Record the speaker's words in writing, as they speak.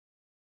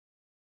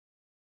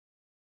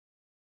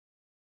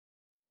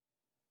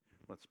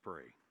Let's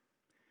pray.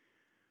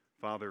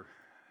 Father,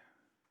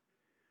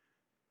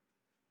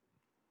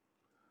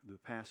 the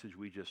passage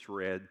we just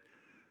read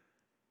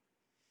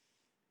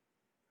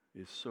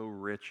is so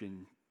rich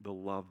in the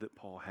love that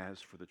Paul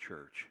has for the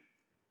church.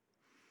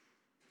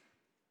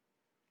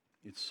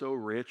 It's so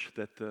rich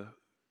that the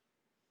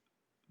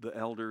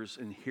elders,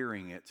 in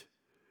hearing it,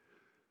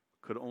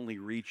 could only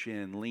reach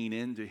in, lean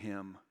into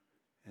him,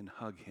 and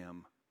hug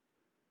him,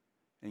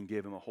 and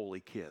give him a holy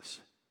kiss.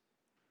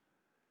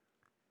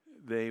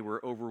 They were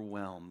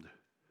overwhelmed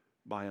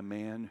by a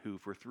man who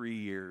for 3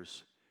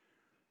 years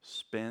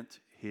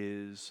spent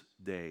his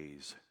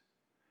days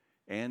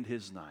and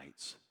his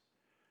nights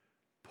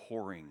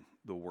pouring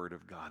the Word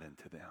of God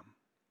into them,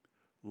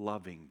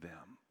 loving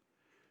them,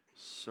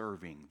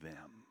 serving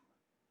them,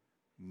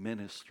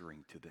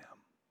 ministering to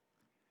them.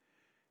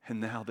 And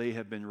now they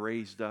have been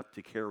raised up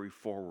to carry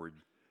forward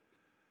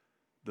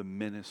the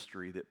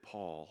ministry that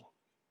Paul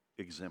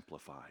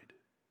exemplified.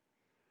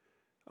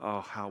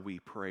 Oh, how we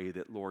pray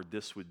that, Lord,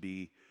 this would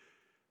be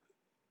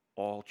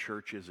all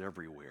churches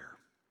everywhere,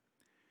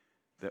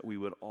 that we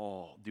would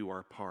all do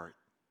our part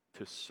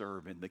to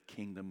serve in the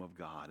kingdom of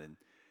God, and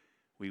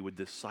we would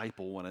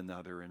disciple one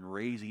another and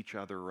raise each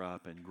other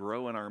up and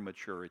grow in our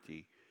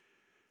maturity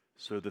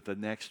so that the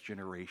next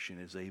generation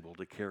is able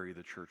to carry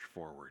the church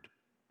forward.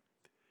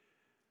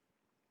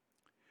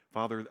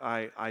 Father,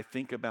 I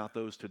think about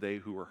those today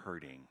who are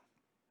hurting,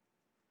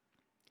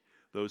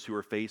 those who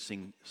are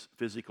facing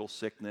physical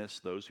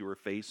sickness, those who are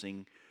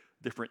facing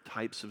different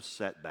types of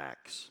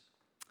setbacks.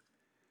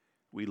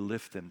 We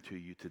lift them to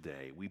you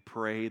today. We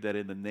pray that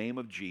in the name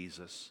of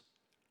Jesus,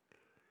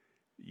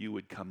 you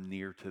would come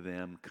near to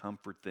them,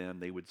 comfort them.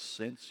 They would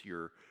sense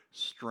your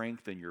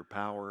strength and your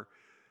power,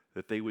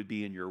 that they would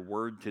be in your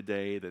word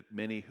today, that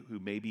many who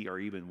maybe are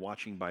even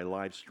watching by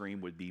live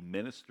stream would be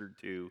ministered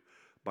to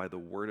by the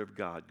word of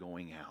God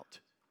going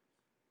out.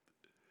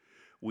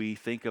 We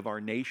think of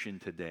our nation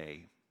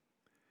today,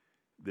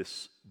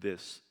 this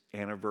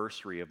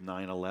anniversary of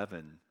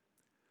 9/11,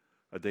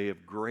 a day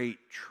of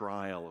great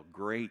trial, of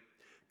great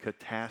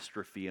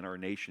catastrophe in our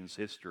nation's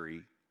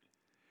history.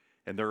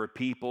 And there are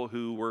people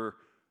who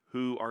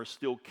are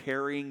still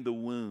carrying the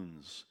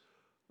wounds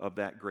of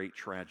that great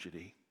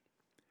tragedy.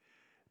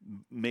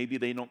 Maybe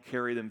they don't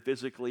carry them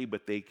physically,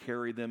 but they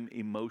carry them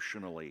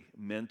emotionally,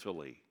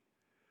 mentally.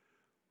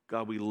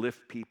 God, we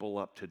lift people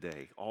up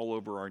today all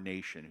over our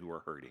nation who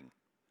are hurting.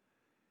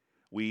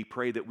 We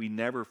pray that we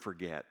never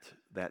forget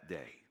that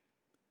day,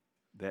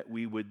 that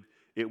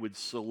it would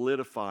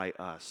solidify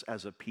us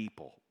as a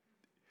people.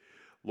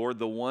 Lord,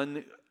 the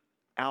one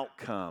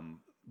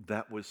outcome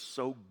that was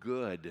so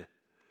good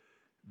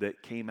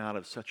that came out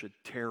of such a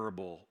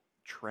terrible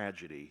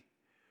tragedy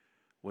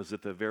was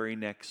that the very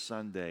next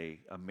Sunday,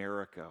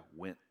 America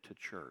went to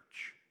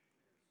church.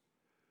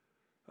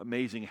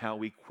 Amazing how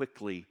we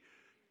quickly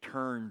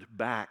turned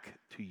back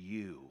to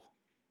you.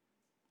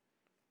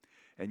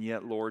 And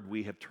yet, Lord,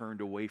 we have turned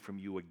away from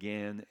you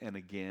again and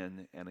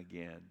again and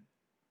again.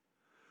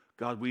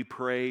 God, we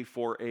pray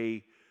for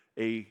a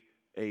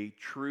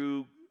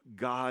true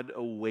God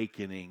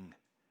awakening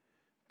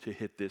to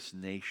hit this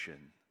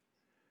nation.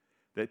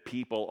 That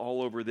people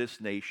all over this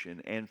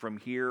nation and from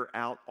here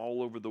out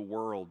all over the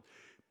world,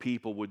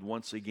 people would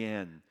once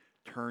again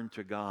turn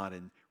to God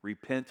and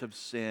repent of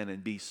sin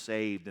and be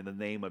saved in the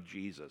name of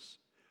Jesus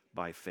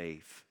by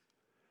faith.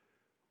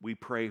 We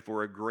pray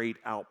for a great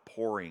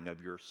outpouring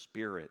of your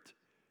Spirit,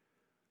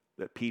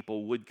 that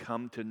people would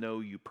come to know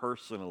you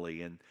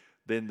personally, and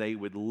then they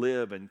would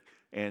live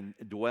and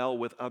dwell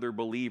with other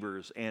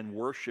believers and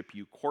worship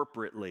you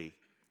corporately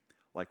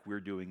like we're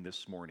doing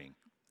this morning.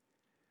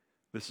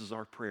 This is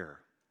our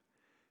prayer,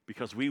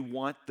 because we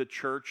want the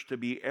church to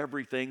be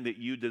everything that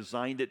you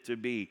designed it to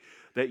be,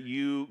 that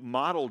you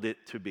modeled it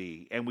to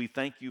be. And we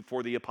thank you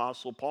for the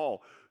Apostle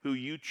Paul, who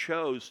you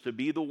chose to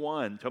be the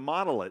one to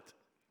model it.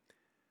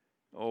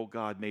 Oh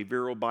God, may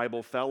Vero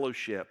Bible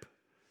Fellowship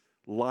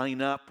line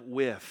up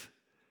with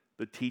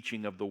the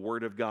teaching of the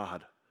Word of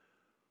God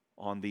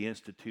on the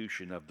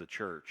institution of the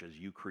church as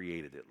you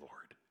created it,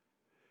 Lord.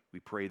 We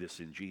pray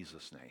this in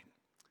Jesus' name.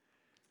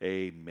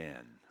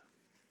 Amen.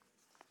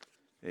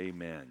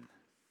 Amen.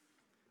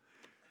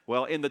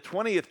 Well, in the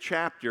 20th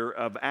chapter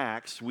of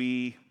Acts,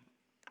 we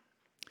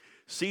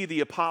see the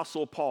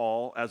Apostle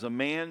Paul as a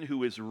man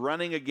who is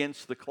running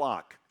against the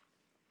clock.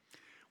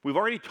 We've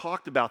already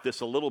talked about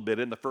this a little bit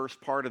in the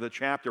first part of the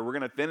chapter. We're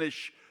going to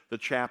finish the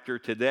chapter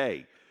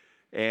today.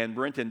 And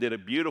Brenton did a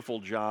beautiful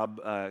job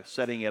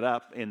setting it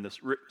up in the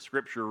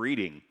scripture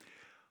reading.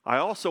 I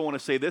also want to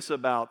say this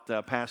about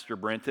Pastor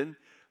Brenton.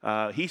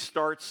 He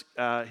starts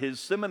his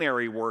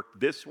seminary work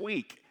this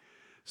week.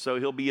 So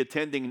he'll be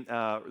attending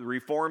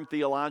Reformed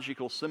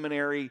Theological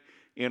Seminary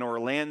in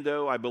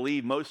Orlando, I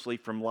believe mostly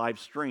from live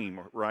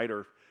stream, right,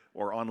 or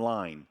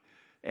online.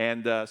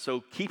 And so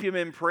keep him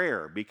in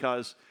prayer,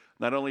 because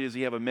not only does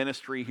he have a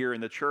ministry here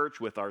in the church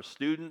with our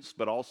students,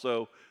 but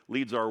also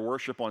leads our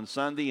worship on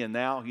Sunday, and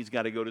now he's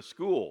got to go to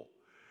school.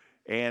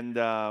 And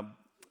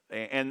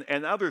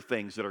other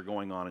things that are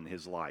going on in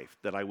his life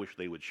that I wish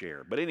they would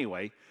share. But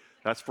anyway,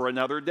 That's for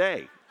another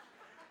day.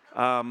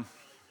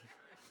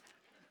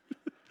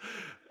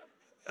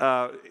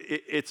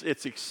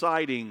 It's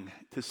exciting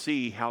to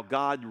see how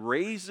God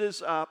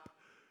raises up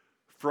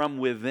from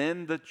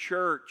within the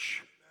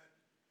church.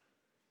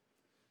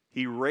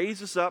 He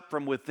raises up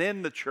from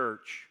within the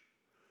church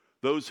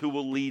those who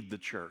will lead the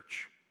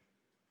church.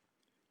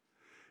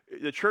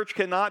 The church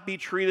cannot be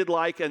treated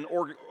like an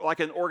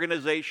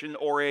organization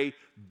or a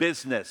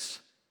business,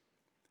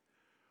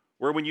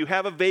 where when you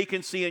have a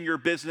vacancy in your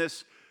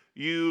business,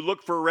 you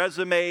look for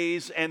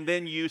resumes and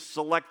then you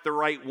select the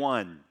right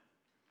one.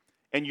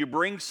 And you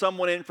bring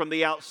someone in from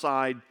the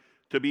outside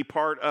to be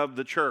part of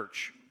the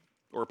church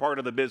or part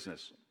of the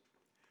business.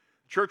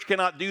 Church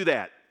cannot do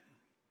that.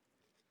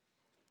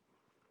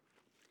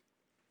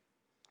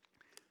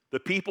 The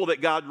people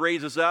that God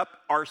raises up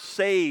are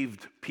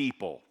saved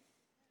people.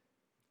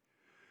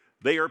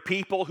 They are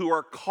people who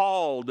are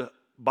called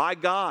by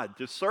God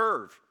to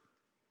serve.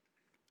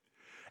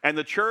 And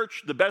the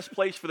church, the best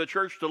place for the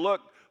church to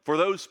look for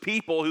those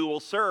people who will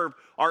serve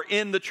are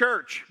in the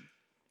church.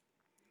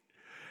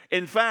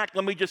 In fact,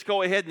 let me just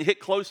go ahead and hit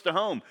close to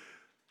home.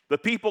 The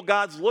people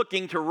God's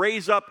looking to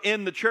raise up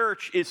in the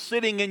church is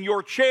sitting in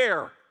your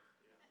chair.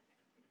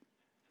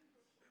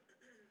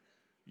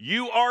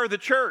 You are the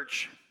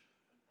church.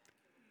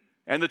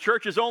 And the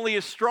church is only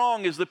as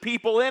strong as the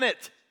people in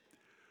it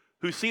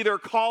who see their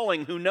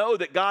calling, who know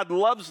that God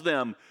loves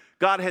them.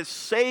 God has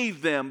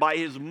saved them by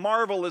His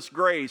marvelous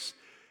grace,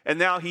 and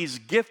now He's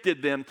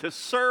gifted them to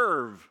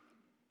serve.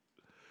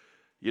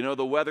 You know,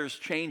 the weather's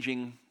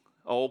changing,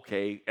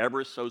 okay,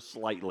 ever so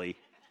slightly.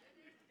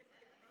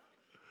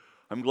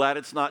 I'm glad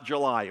it's not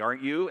July,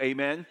 aren't you?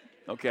 Amen?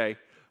 Okay,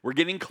 we're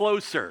getting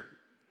closer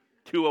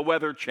to a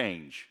weather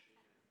change.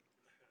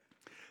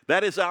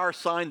 That is our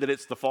sign that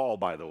it's the fall,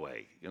 by the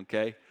way,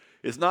 okay?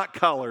 It's not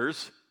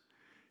colors.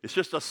 It's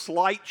just a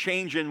slight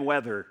change in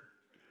weather,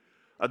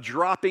 a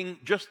dropping,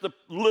 just a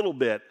little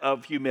bit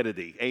of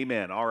humidity.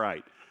 Amen. All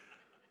right.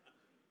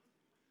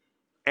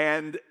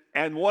 And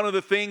one of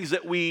the things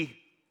that we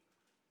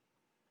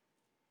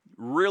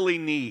really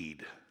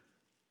need,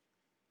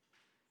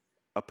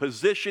 a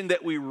position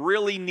that we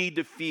really need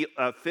to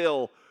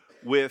fill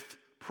with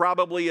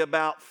probably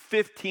about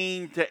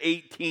 15 to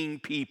 18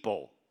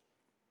 people,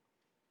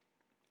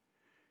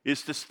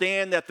 is to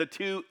stand at the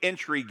 2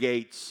 entry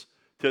gates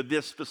to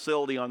this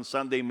facility on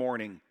Sunday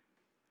morning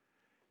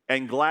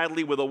and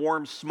gladly, with a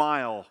warm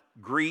smile,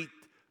 greet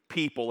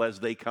people as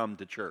they come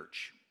to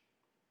church.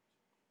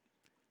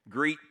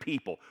 Greet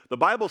people. The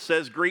Bible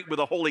says greet with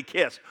a holy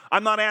kiss.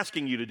 I'm not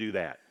asking you to do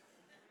that.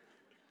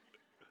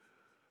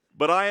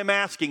 But I am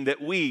asking that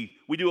we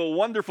do a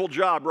wonderful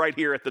job right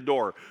here at the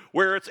door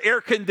where it's air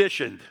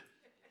conditioned.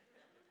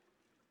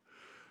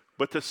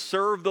 But to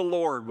serve the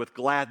Lord with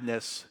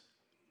gladness,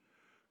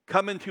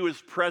 come into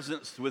His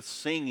presence with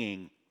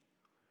singing.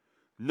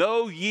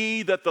 Know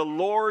ye that the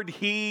Lord,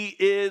 He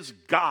is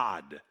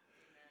God,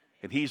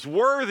 and He's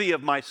worthy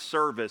of my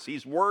service.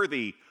 He's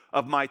worthy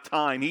of my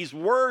time. He's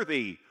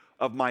worthy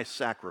of my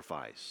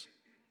sacrifice.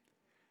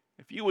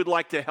 If you would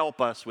like to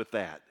help us with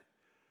that,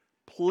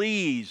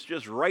 please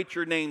just write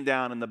your name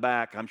down in the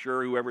back. I'm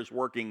sure whoever's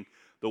working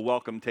the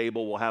welcome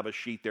table will have a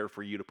sheet there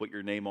for you to put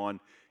your name on,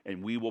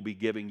 and we will be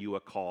giving you a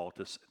call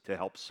to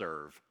help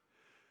serve.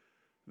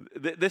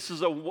 This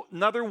is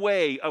another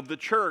way of the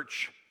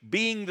church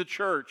being the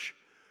church,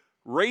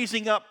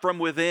 raising up from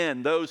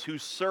within those who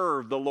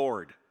serve the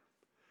Lord.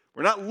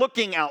 We're not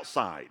looking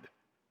outside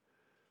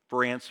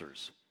for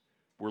answers.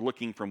 We're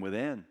looking from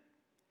within.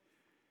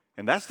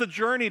 And that's the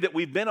journey that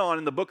we've been on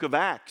in the book of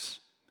Acts,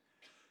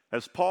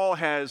 as Paul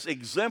has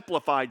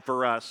exemplified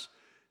for us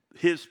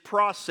his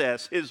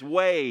process, his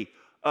way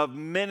of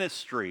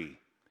ministry.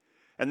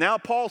 And now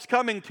Paul's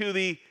coming to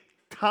the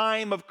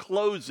time of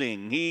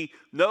closing. He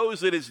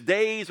knows that his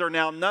days are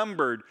now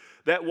numbered,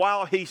 that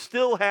while he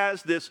still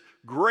has this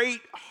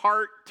great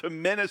heart to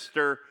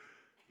minister,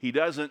 he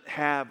doesn't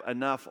have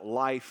enough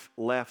life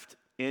left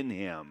in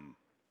him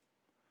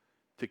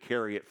to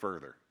carry it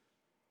further.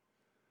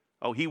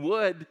 Oh, he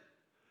would,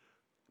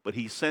 but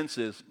he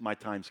senses my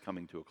time's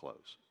coming to a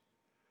close.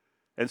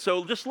 And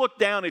so just look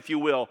down, if you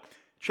will,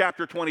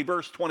 chapter 20,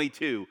 verse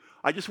 22.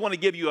 I just want to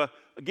give you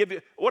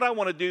what I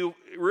want to do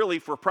really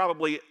for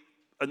probably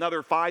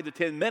another 5 to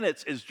 10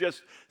 minutes is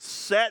just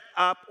set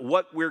up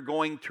what we're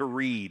going to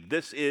read.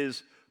 This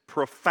is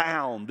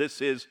profound.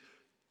 This is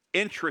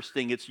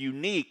interesting. It's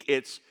unique.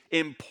 It's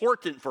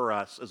important for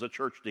us as a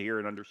church to hear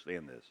and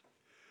understand this.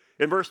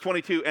 In verse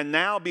 22, and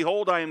now,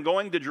 behold, I am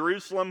going to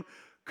Jerusalem,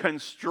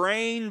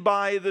 constrained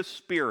by the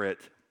Spirit,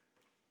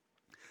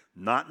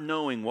 not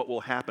knowing what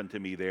will happen to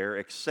me there,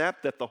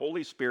 except that the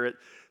Holy Spirit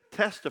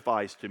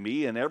testifies to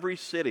me in every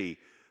city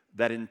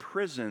that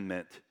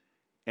imprisonment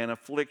and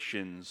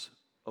afflictions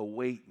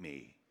await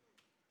me.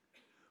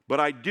 But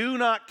I do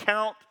not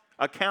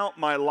account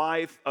my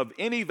life of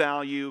any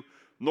value,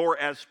 nor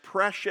as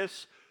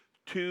precious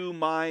to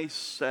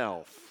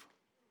myself.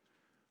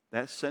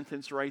 That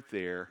sentence right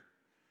there,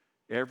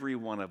 every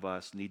one of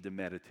us need to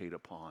meditate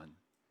upon.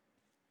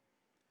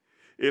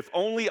 if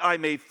only I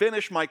may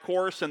finish my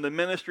course in the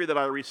ministry that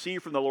I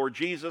received from the Lord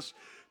Jesus,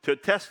 to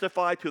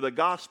testify to the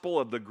gospel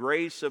of the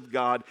grace of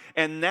God.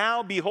 And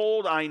now,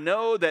 behold, I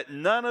know that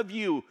none of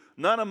you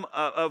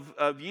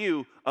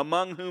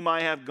among whom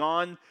I have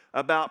gone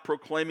about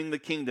proclaiming the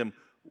kingdom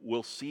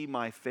will see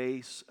my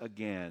face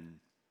again.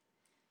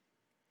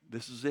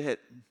 This is it.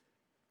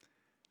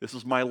 This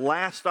is my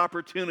last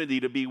opportunity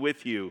to be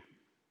with you.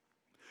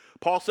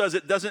 Paul says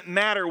it doesn't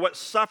matter what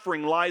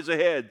suffering lies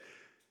ahead.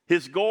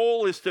 His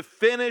goal is to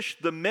finish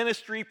the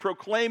ministry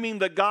proclaiming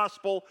the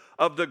gospel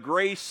of the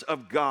grace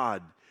of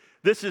God.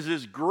 This is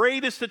his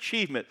greatest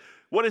achievement.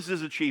 What is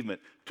his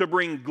achievement? To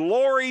bring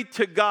glory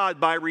to God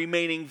by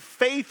remaining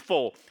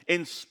faithful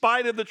in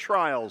spite of the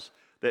trials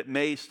that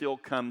may still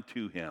come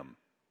to him.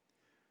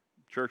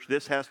 Church,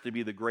 this has to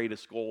be the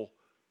greatest goal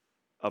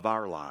of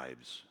our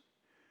lives.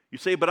 You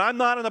say, but I'm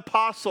not an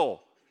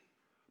apostle.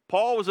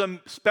 Paul was a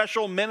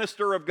special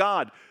minister of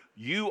God.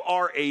 You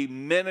are a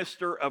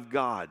minister of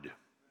God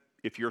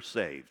if you're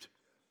saved.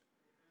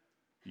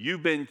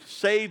 You've been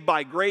saved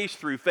by grace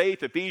through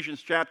faith,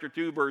 Ephesians chapter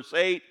 2, verse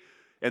 8.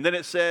 And then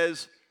it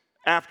says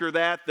after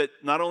that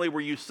not only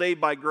were you saved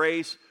by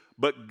grace,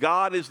 but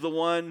God is the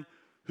one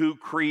who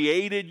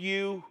created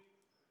you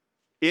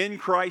in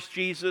Christ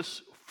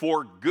Jesus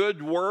for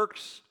good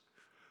works,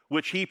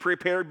 which he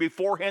prepared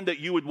beforehand that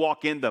you would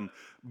walk in them.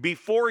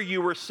 Before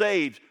you were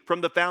saved,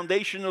 from the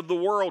foundation of the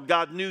world,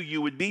 God knew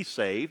you would be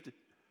saved.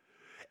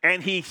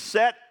 And he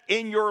set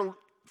in your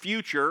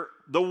future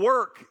the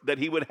work that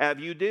he would have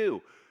you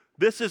do.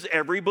 This is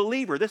every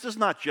believer. This is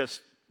not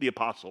just the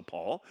Apostle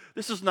Paul.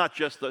 This is not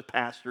just the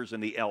pastors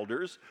and the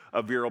elders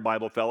of Vero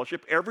Bible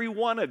Fellowship. Every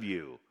one of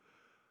you.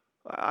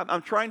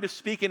 I'm trying to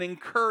speak an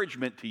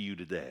encouragement to you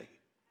today.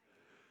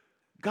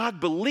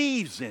 God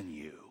believes in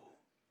you.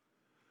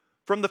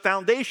 From the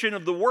foundation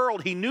of the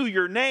world, he knew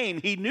your name.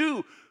 He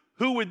knew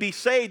who would be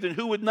saved and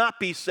who would not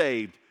be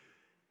saved.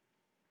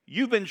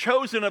 You've been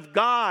chosen of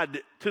God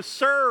to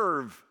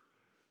serve,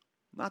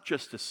 not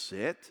just to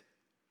sit,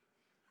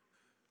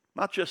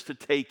 not just to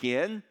take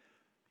in.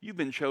 You've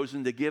been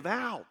chosen to give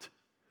out.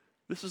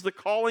 This is the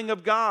calling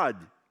of God.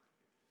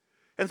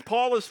 And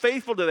Paul is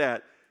faithful to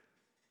that.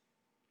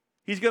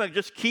 He's going to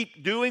just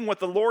keep doing what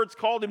the Lord's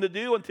called him to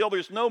do until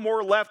there's no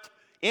more left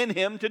in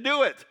him to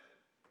do it.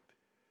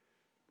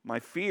 My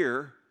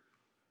fear,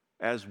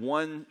 as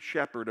one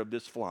shepherd of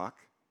this flock,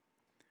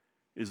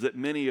 is that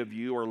many of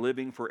you are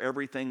living for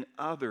everything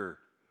other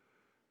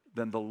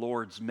than the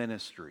Lord's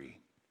ministry.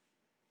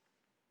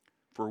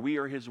 For we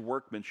are his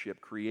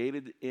workmanship,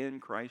 created in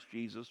Christ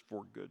Jesus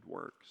for good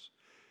works.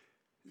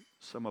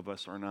 Some of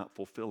us are not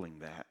fulfilling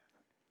that.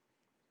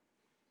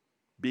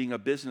 Being a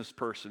business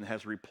person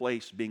has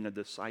replaced being a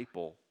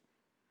disciple.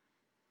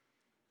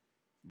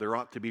 There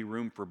ought to be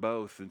room for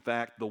both. In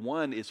fact, the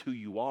one is who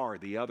you are,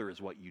 the other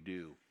is what you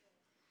do.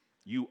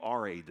 You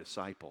are a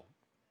disciple.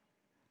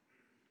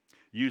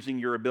 Using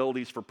your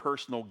abilities for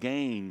personal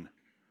gain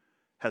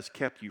has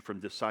kept you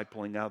from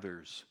discipling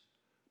others,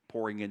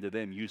 pouring into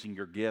them, using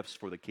your gifts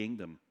for the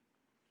kingdom.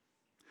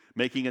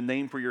 Making a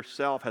name for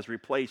yourself has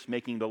replaced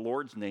making the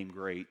Lord's name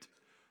great.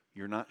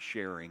 You're not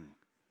sharing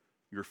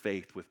your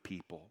faith with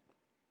people.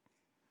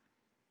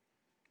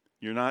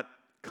 You're not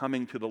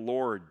coming to the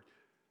Lord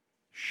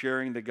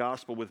sharing the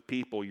gospel with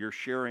people. You're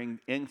sharing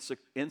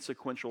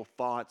insequential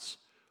thoughts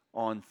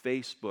on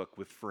Facebook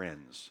with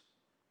friends.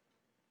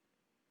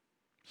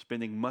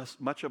 Spending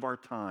much of our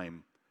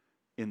time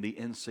in the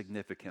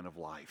insignificant of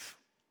life.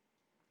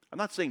 I'm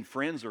not saying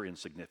friends are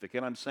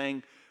insignificant. I'm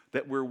saying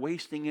that we're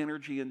wasting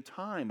energy and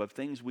time of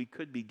things we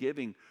could be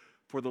giving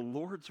for the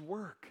Lord's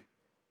work.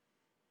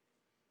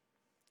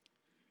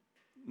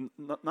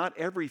 Not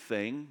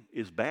everything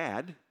is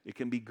bad. It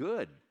can be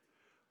good.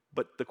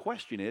 But the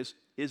question is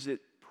it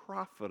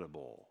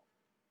profitable?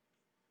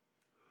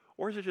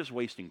 Or is it just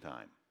wasting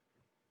time?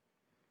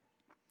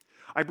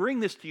 I bring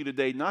this to you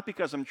today not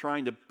because I'm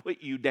trying to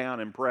put you down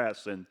and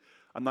press, and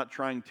I'm not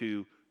trying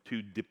to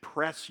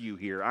depress you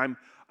here.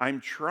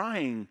 I'm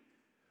trying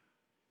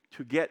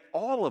to get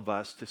all of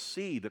us to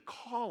see the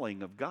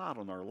calling of God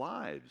on our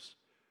lives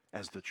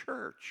as the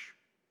church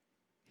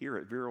here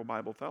at Vero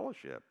Bible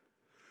Fellowship.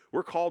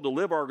 We're called to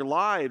live our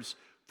lives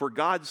for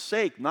God's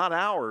sake, not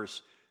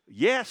ours.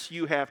 Yes,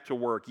 you have to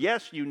work.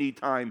 Yes, you need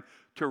time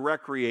to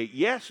recreate.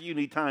 Yes, you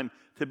need time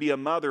to be a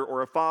mother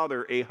or a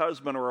father, a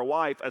husband or a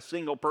wife, a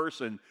single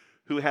person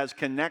who has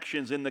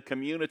connections in the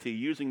community,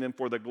 using them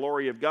for the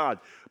glory of God.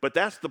 But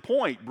that's the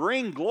point.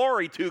 Bring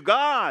glory to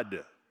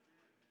God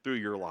through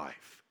your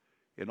life.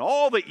 In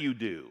all that you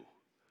do,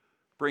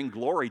 bring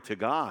glory to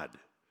God.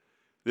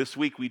 This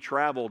week we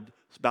traveled,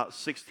 it's about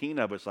 16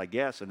 of us, I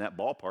guess, in that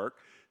ballpark.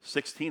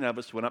 16 of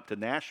us went up to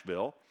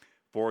Nashville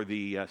for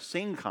the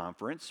Sing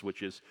Conference,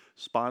 which is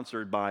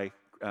sponsored by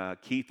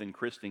Keith and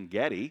Kristen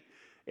Getty.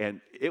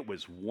 And it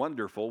was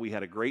wonderful. We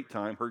had a great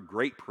time, heard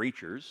great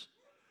preachers.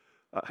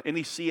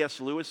 Any C.S.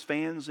 Lewis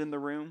fans in the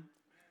room?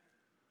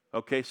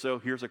 Okay, so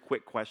here's a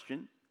quick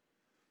question.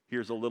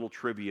 Here's a little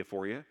trivia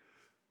for you.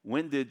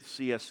 When did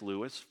C.S.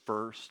 Lewis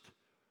first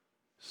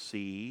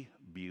see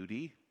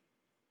beauty?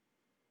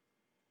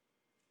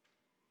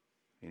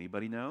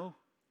 Anybody know?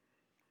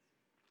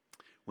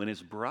 When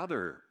his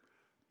brother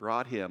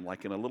brought him,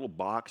 like in a little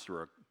box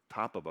or a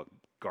top of a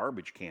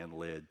garbage can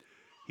lid,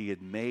 he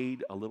had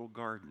made a little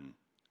garden.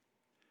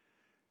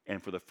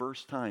 And for the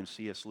first time,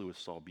 C.S. Lewis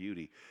saw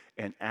beauty.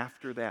 And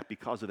after that,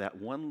 because of that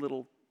one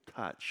little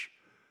touch,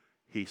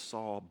 he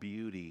saw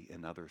beauty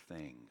in other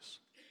things.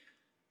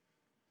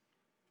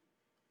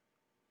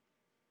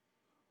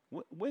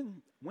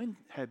 When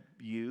have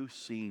you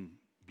seen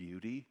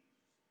beauty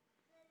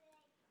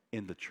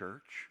in the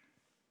church?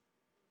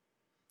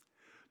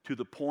 To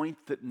the point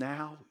that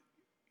now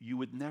you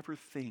would never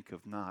think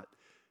of not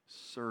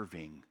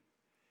serving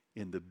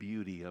in the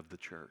beauty of the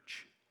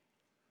church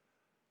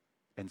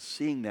and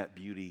seeing that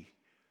beauty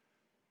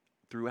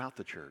throughout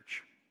the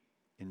church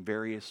in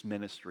various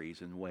ministries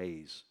and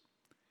ways.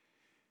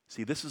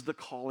 See, this is the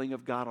calling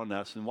of God on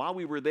us. And while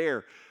we were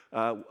there,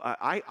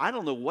 I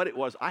don't know what it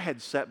was. I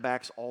had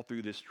setbacks all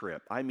through this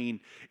trip. I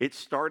mean, it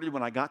started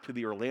when I got to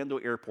the Orlando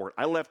airport.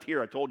 I left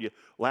here, I told you,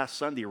 last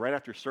Sunday, right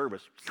after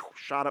service,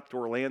 shot up to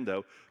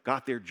Orlando,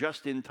 got there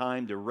just in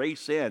time to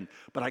race in,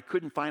 but I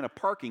couldn't find a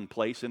parking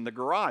place in the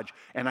garage.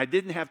 And I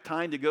didn't have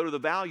time to go to the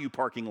Value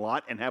parking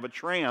lot and have a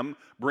tram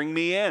bring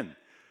me in.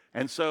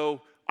 And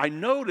so I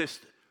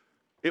noticed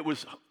it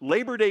was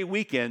Labor Day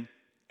weekend.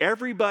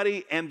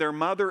 Everybody and their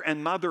mother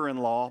and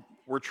mother-in-law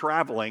were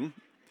traveling,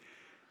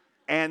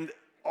 and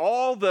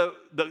all the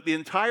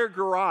entire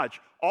garage,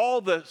 all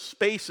the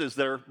spaces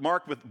that are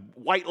marked with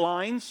white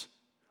lines,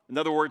 in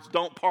other words,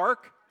 don't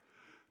park,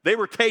 they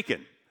were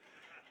taken.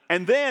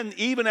 And then,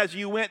 even as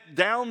you went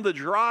down the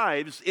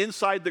drives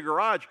inside the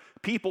garage,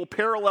 people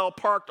parallel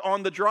parked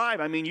on the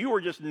drive. I mean, you were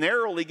just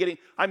narrowly getting,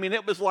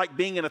 it was like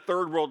being in a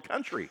third world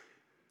country.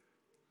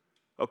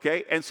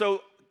 Okay, and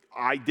so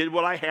I did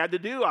what I had to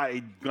do.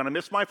 I'm going to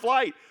miss my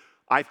flight.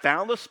 I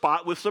found a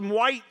spot with some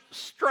white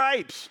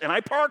stripes, and I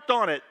parked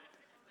on it.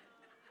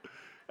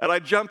 And I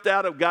jumped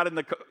out and got in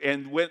the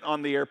and went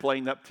on the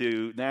airplane up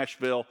to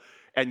Nashville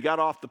and got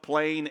off the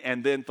plane,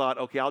 and then thought,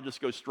 okay, I'll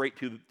just go straight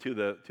to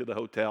the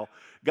hotel.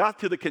 Got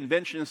to the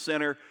convention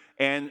center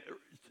and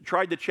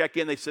tried to check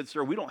in. They said,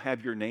 "Sir, we don't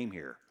have your name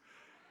here."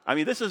 I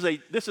mean, this is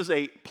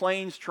a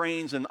planes,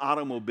 trains, and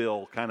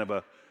automobile kind of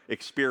a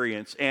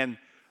experience. And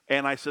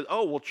I said,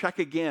 "Oh, we'll check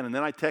again." And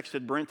then I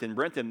texted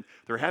Brenton,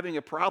 "They're having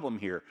a problem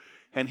here."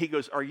 And he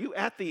goes, "Are you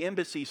at the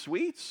Embassy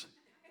Suites?"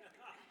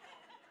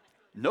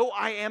 "No,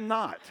 I am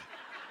not."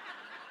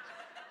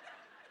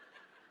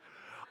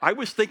 I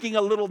was thinking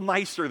a little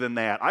nicer than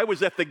that. I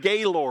was at the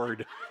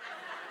Gaylord.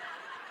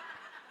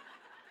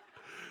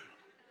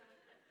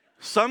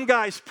 Some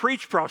guys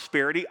preach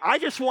prosperity. I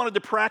just wanted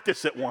to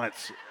practice it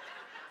once.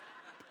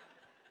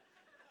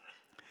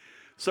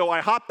 So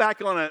I hopped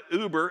back on an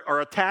Uber or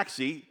a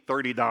taxi,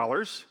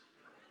 $30,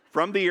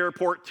 from the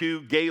airport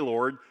to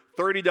Gaylord,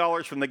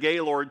 $30 from the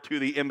Gaylord to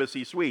the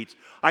Embassy Suites.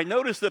 I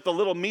noticed that the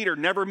little meter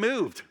never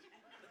moved.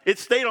 It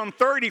stayed on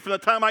 30 from the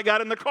time I got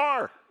in the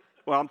car.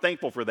 Well, I'm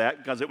thankful for that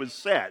because it was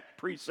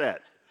preset.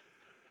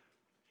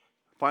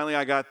 Finally,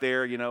 I got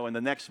there, and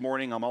the next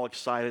morning I'm all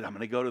excited. I'm going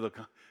to go to the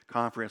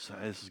conference.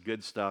 This is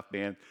good stuff,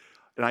 man.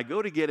 And I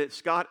go to get it.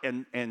 Scott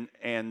and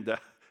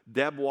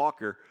Deb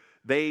Walker,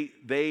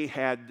 they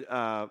had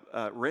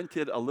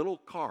rented a little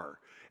car.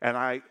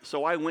 And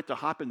so I went to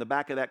hop in the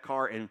back of that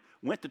car and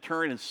went to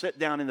turn and sit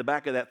down in the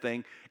back of that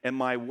thing, and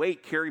my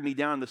weight carried me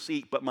down the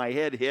seat, but my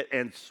head hit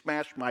and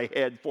smashed my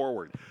head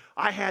forward.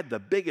 I had the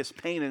biggest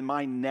pain in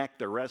my neck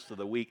the rest of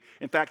the week.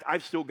 In fact,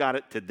 I've still got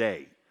it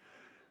today.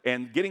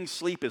 And getting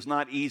sleep is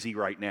not easy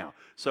right now.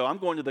 So I'm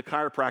going to the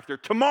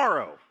chiropractor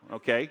tomorrow,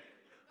 okay?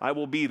 I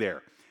will be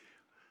there.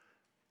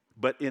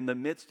 But in the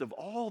midst of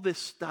all this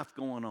stuff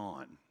going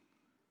on,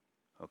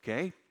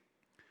 okay,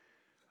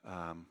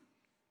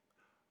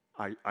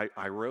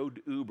 I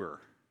rode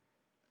Uber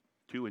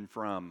to and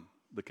from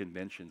the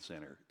convention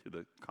center to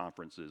the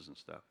conferences and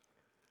stuff.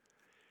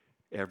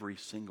 Every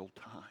single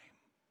time,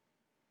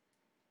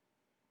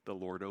 the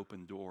Lord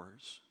opened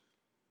doors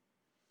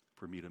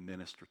for me to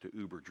minister to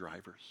Uber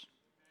drivers.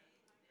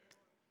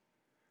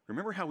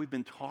 Remember how we've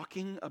been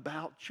talking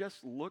about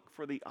just look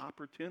for the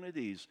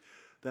opportunities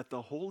that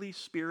the Holy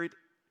Spirit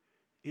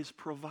is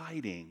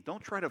providing.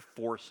 Don't try to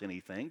force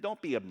anything.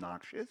 Don't be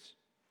obnoxious.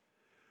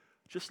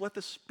 Just let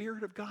the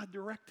Spirit of God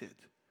direct it.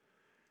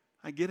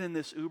 I get in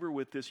this Uber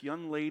with this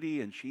young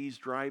lady, and she's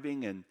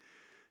driving, and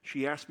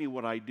she asked me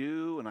what I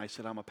do, and I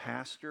said, "I'm a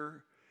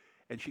pastor."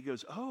 And she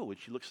goes, "Oh," and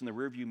she looks in the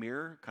rearview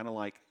mirror, kind of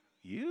like,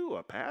 "You,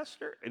 a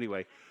pastor?"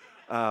 Anyway,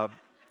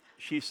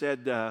 she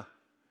said,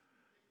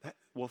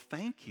 "Well,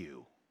 thank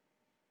you."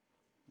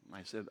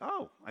 I said,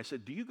 "Oh." I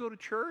said, "Do you go to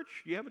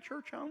church? Do you have a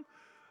church home?"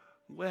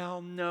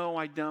 "Well, no,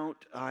 I don't.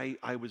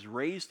 I was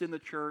raised in the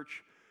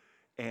church,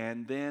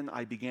 and then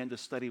I began to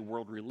study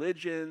world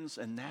religions,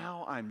 and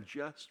now I'm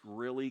just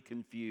really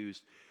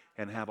confused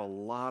and have a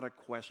lot of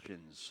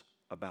questions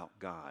about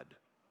God."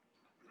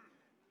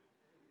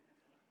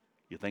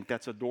 You think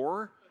that's a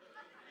door?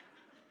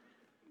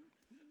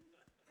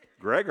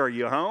 Greg, are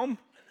you home?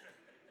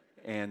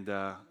 And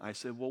I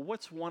said, well,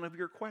 what's one of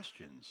your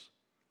questions?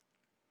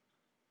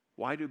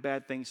 Why do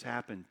bad things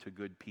happen to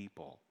good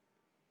people?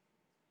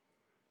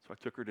 So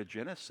I took her to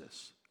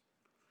Genesis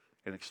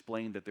and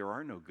explained that there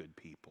are no good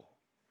people.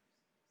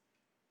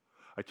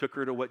 I took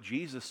her to what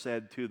Jesus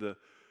said to the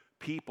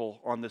people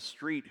on the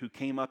street who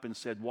came up and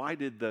said, why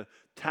did the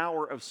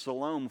Tower of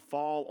Siloam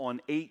fall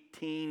on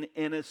 18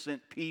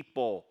 innocent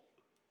people?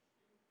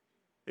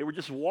 They were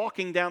just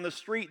walking down the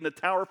street and the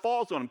tower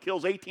falls on them,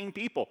 kills 18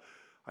 people.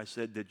 I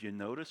said, did you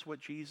notice what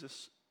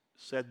Jesus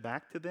said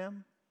back to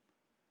them?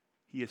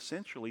 He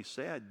essentially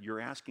said, you're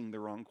asking the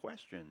wrong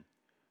question.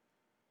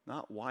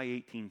 Not why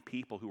 18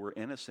 people who were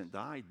innocent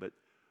died, but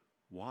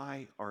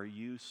why are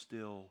you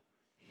still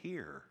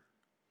here?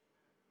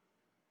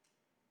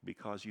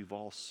 Because you've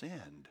all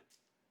sinned.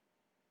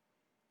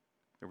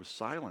 There was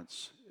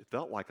silence. It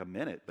felt like a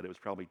minute, but it was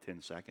probably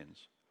 10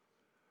 seconds.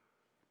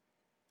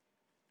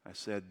 I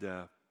said,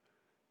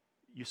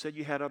 you said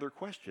you had other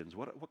questions.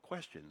 What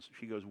questions?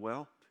 She goes,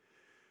 well,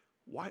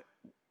 why?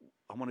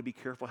 I want to be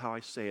careful how I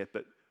say it,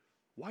 but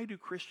why do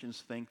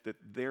Christians think that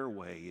their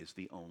way is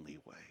the only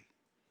way?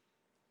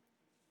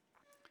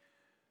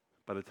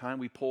 By the time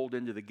we pulled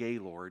into the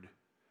Gaylord,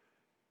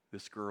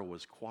 this girl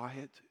was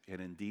quiet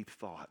and in deep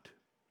thought.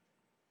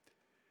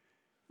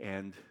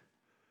 And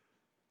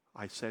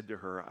I said to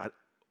her,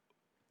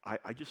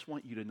 I just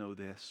want you to know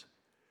this.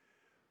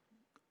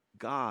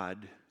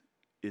 God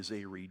is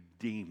a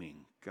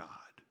redeeming God.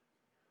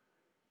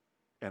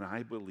 And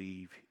I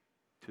believe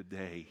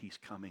today He's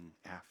coming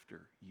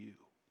after you.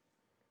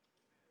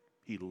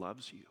 He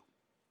loves you.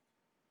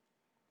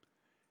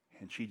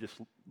 And she just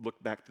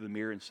looked back to the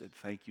mirror and said,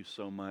 thank you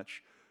so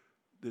much.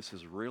 This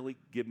has really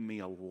given me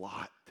a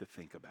lot to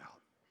think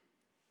about.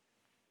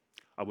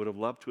 I would have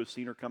loved to have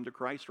seen her come to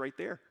Christ right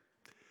there.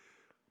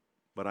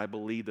 But I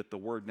believe that the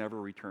word never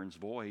returns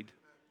void.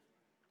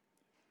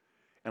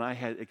 And I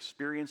had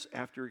experience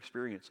after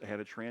experience. I had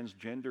a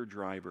transgender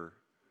driver,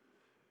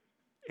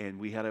 and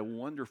we had a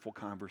wonderful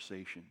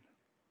conversation.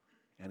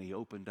 And he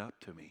opened up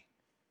to me.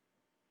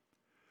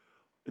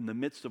 In the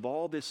midst of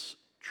all this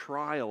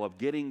trial of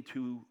getting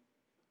to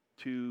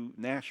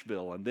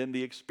Nashville and then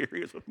the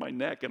experience with my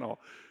neck and all,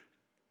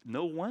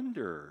 no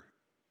wonder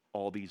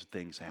all these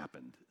things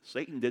happened.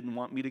 Satan didn't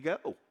want me to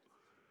go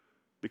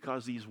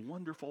because these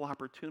wonderful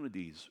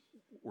opportunities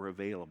were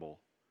available.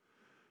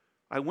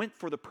 I went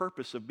for the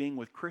purpose of being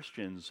with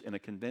Christians in a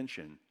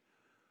convention,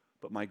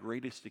 but my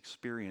greatest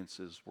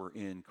experiences were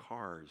in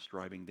cars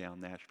driving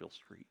down Nashville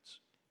streets.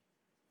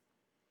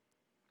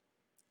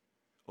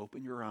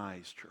 Open your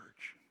eyes,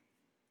 church.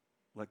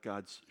 Let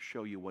God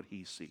show you what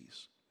He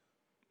sees.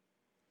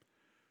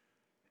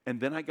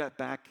 And then I got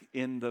back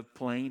in the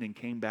plane and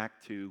came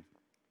back to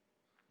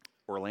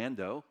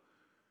Orlando.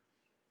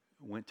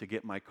 Went to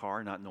get my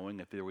car, not knowing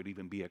if there would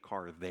even be a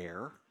car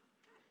there.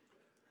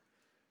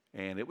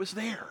 And it was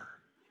there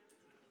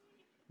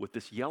with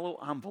this yellow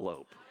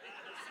envelope.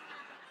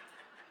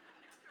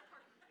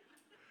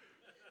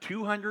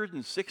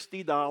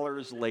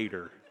 $260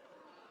 later.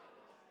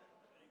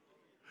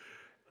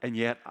 And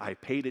yet I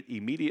paid it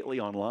immediately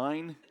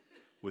online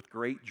with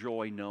great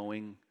joy,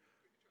 knowing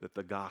that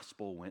the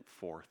gospel went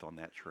forth on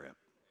that trip.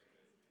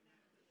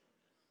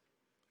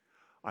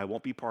 I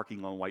won't be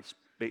parking on white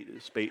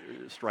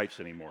stripes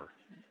anymore.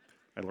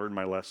 I learned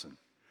my lesson.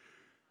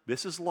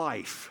 This is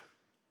life.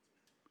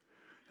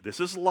 This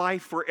is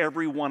life for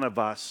every one of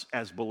us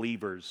as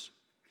believers.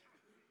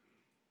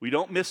 We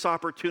don't miss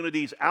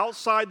opportunities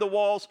outside the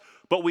walls,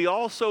 but we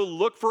also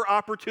look for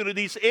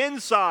opportunities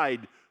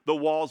inside the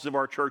walls of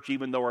our church,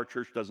 even though our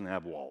church doesn't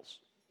have walls.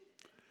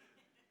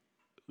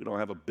 We don't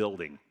have a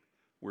building.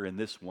 We're in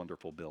this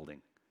wonderful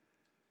building.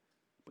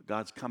 But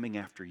God's coming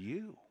after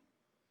you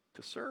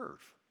to serve,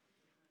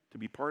 to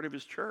be part of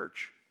His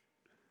church.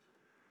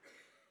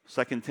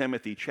 2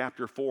 Timothy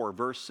chapter 4,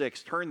 verse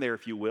 6. Turn there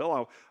if you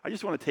will. I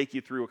just want to take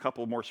you through a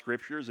couple more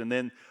scriptures, and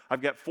then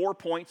I've got 4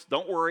 points.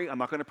 Don't worry, I'm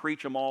not going to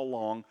preach them all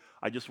long.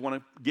 I just want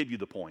to give you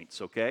the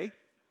points, okay?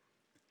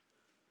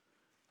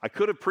 I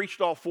could have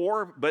preached all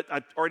 4, but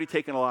I've already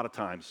taken a lot of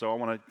time, so I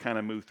want to kind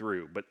of move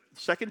through. But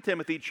 2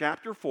 Timothy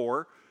chapter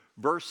 4,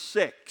 verse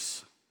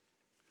 6.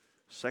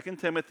 2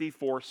 Timothy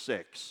 4,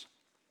 6.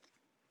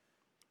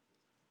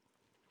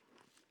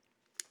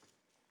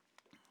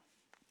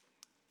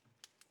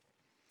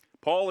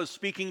 Paul is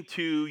speaking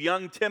to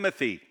young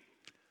Timothy,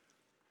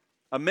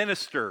 a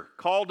minister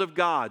called of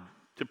God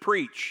to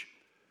preach,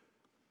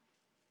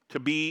 to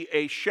be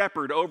a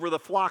shepherd over the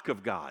flock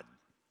of God.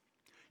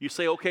 You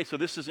say, okay, so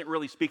this isn't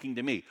really speaking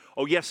to me.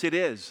 Oh, yes, it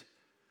is,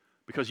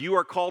 because you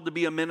are called to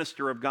be a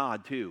minister of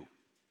God too.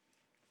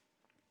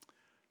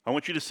 I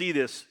want you to see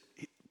this.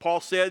 Paul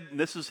said, and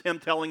this is him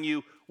telling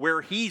you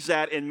where he's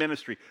at in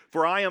ministry.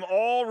 For I am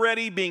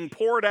already being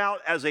poured out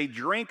as a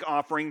drink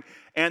offering,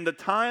 and the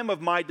time of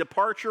my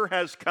departure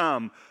has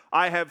come.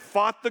 I have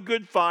fought the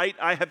good fight.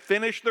 I have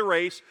finished the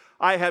race.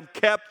 I have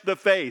kept the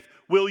faith.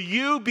 Will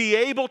you be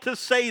able to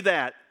say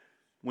that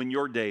when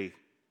your day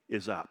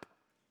is up?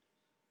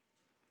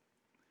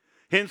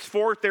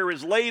 Henceforth there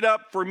is laid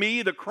up for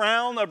me the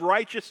crown of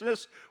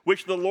righteousness,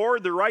 which the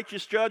Lord, the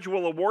righteous judge,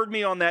 will award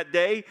me on that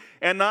day,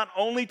 and not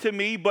only to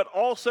me, but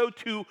also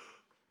to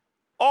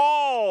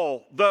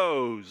all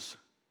those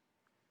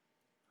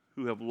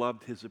who have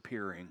loved his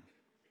appearing.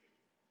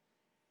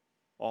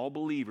 All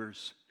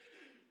believers,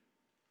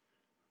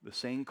 the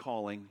same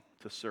calling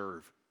to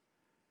serve.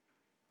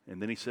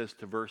 And then he says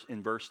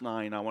in verse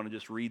 9, I want to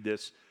just read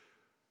this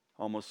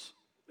almost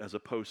as a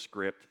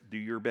postscript. Do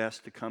your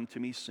best to come to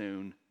me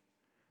soon.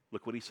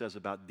 Look what he says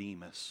about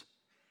Demas.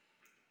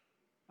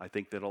 I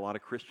think that a lot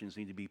of Christians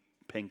need to be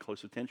paying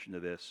close attention to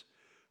this.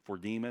 For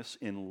Demas,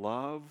 in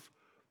love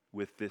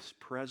with this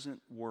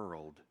present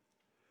world,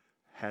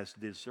 has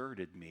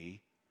deserted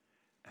me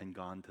and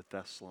gone to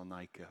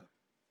Thessalonica.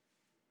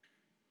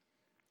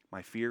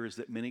 My fear is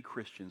that many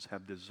Christians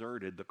have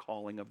deserted the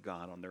calling of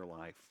God on their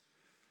life.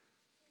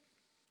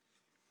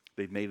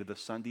 They've made it a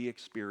Sunday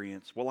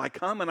experience. Well, I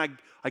come and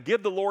I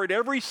give the Lord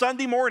every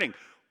Sunday morning.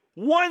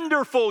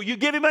 Wonderful. You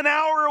give him an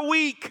hour a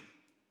week.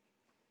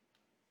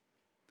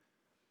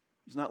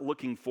 He's not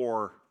looking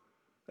for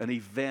an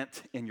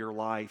event in your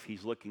life.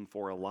 He's looking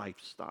for a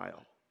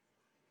lifestyle.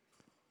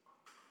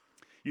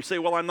 You say,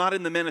 well, I'm not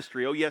in the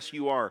ministry. Oh, yes,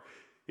 you are.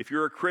 If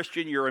you're a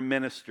Christian, you're a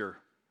minister.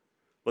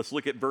 Let's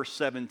look at verse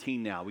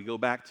 17 now. We go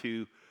back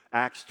to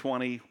Acts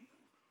 20,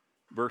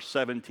 verse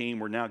 17.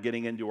 We're now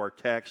getting into our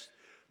text.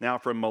 Now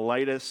from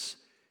Miletus,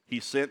 he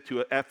sent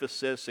to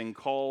Ephesus and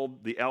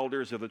called the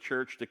elders of the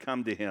church to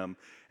come to him.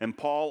 And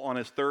Paul, on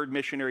his third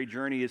missionary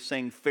journey, is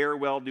saying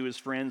farewell to his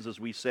friends, as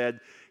we said.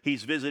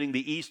 He's visiting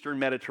the Eastern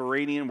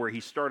Mediterranean, where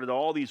he started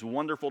all these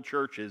wonderful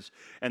churches.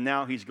 And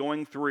now he's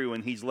going through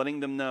and he's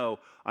letting them know,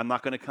 I'm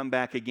not going to come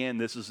back again.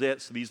 This is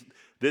it. So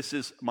this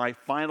is my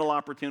final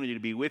opportunity to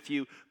be with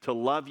you, to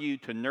love you,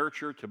 to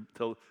nurture,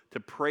 to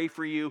pray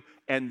for you,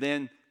 and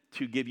then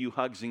to give you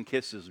hugs and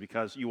kisses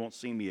because you won't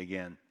see me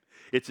again.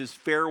 It's his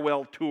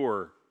farewell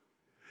tour.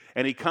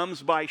 And he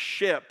comes by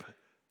ship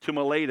to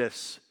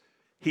Miletus.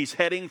 He's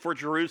heading for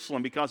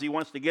Jerusalem because he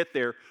wants to get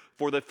there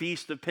for the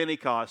Feast of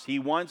Pentecost. He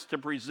wants to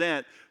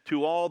present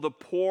to all the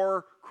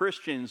poor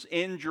Christians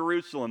in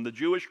Jerusalem, the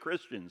Jewish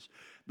Christians,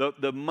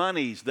 the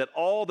monies that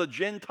all the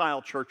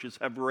Gentile churches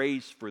have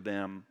raised for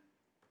them.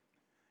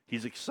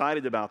 He's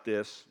excited about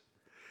this.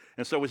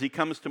 And so as he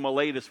comes to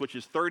Miletus, which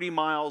is 30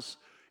 miles,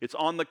 it's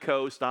on the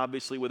coast,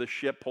 obviously with a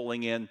ship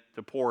pulling in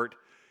to port,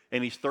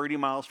 and he's 30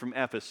 miles from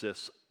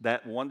Ephesus,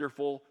 that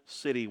wonderful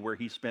city where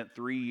he spent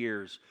 3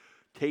 years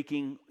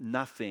taking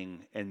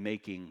nothing and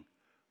making,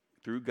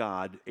 through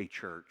God, a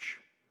church,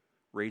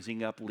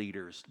 raising up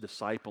leaders,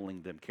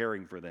 discipling them,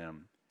 caring for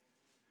them.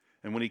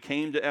 And when he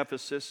came to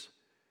Ephesus,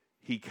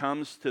 he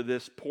comes to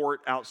this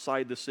port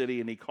outside the city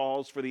and he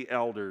calls for the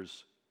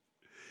elders.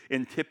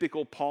 In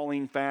typical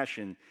Pauline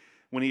fashion,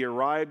 when he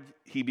arrived,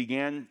 he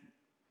began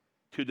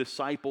to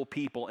disciple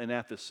people in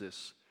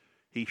Ephesus.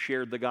 He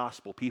shared the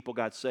gospel. People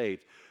got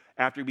saved.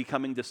 After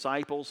becoming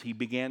disciples, he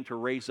began to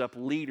raise up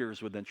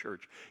leaders within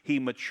church. He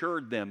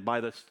matured them by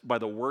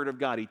the word of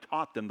God. He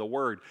taught them the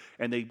word.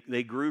 And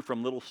they grew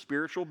from little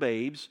spiritual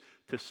babes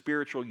to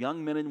spiritual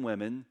young men and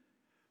women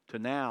to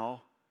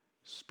now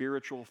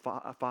spiritual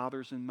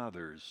fathers and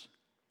mothers.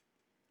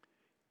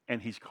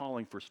 And he's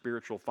calling for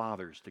spiritual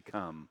fathers to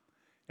come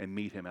and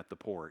meet him at the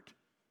port.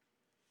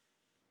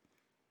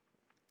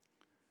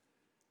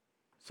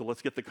 So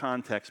let's get the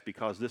context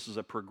because this is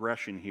a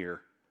progression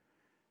here.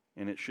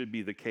 And it should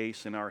be the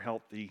case in our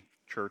healthy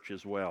church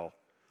as well.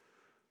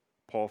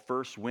 Paul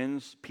first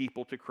wins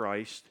people to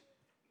Christ.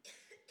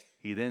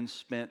 He then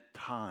spent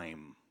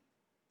time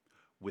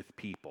with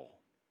people.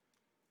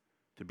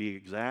 To be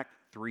exact,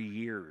 3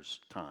 years'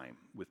 time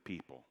with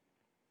people.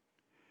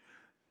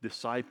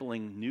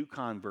 Discipling new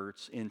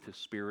converts into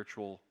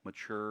spiritual,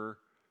 mature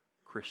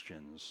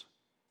Christians.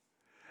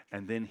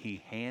 And then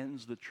he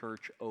hands the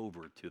church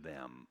over to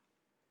them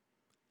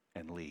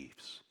and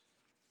leaves.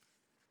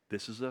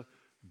 This is a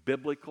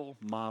biblical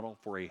model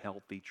for a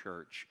healthy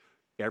church.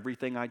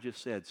 Everything I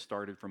just said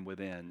started from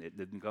within. It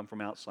didn't come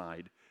from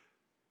outside.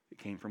 It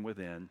came from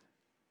within.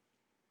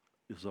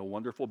 This is a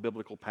wonderful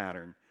biblical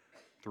pattern.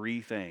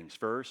 3 things.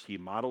 First, he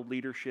modeled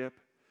leadership.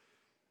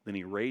 Then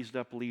he raised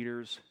up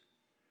leaders.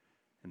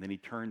 And then he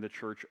turned the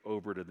church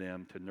over to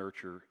them to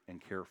nurture and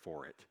care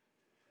for it.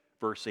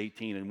 Verse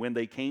 18, and when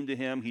they came to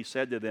him, he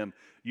said to them,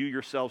 you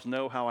yourselves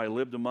know how I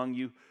lived among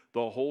you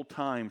the whole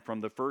time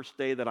from the first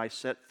day that I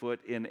set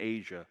foot in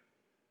Asia.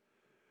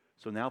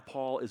 So now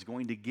Paul is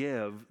going to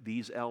give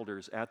these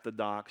elders at the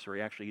docks, or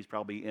actually he's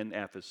probably in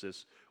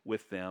Ephesus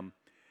with them,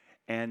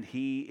 and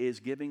he is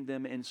giving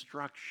them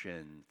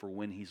instruction for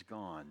when he's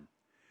gone.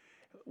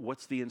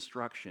 What's the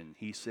instruction?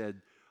 He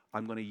said,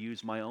 I'm going to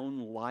use my own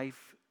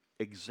life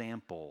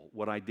example,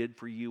 what I did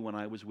for you when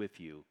I was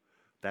with you.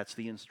 That's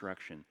the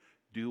instruction.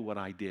 Do what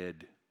I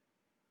did.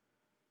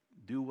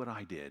 Do what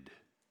I did.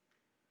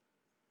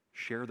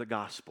 Share the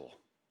gospel.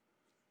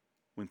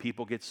 When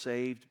people get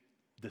saved,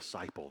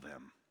 disciple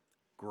them,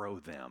 grow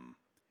them,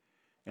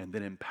 and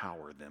then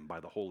empower them by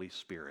the Holy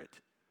Spirit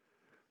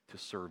to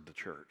serve the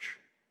church.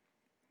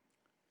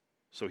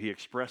 So he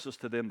expresses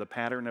to them the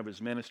pattern of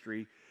his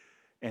ministry.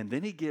 And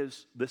then he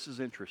gives, this is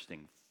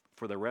interesting,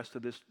 for the rest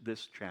of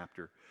this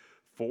chapter,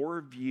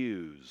 4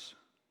 views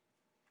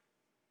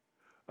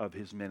of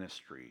his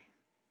ministry.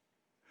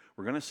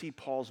 We're going to see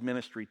Paul's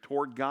ministry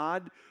toward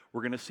God.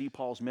 We're going to see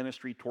Paul's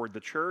ministry toward the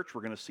church.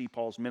 We're going to see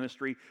Paul's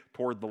ministry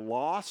toward the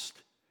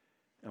lost.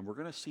 And we're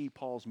going to see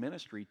Paul's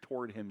ministry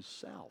toward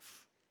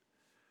himself.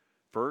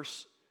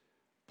 First,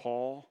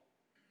 Paul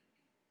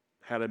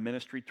had a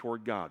ministry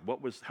toward God.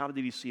 How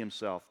did he see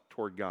himself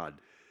toward God?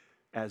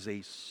 As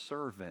a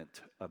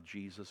servant of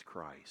Jesus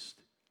Christ.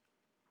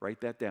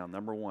 Write that down.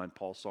 Number 1,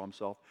 Paul saw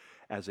himself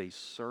as a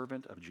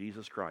servant of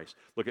Jesus Christ.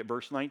 Look at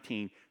verse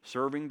 19.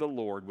 Serving the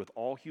Lord with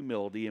all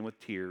humility and with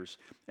tears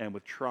and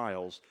with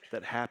trials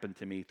that happened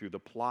to me through the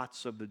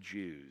plots of the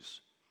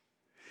Jews.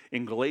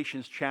 In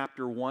Galatians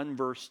chapter 1,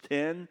 verse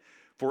 10,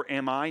 for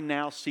am I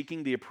now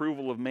seeking the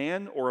approval of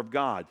man or of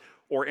God?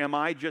 Or am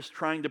I just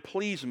trying to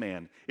please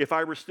man? If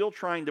I were still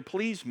trying to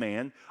please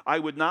man, I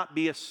would not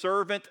be a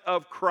servant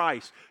of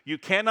Christ. You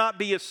cannot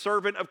be a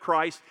servant of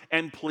Christ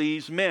and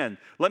please men.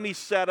 Let me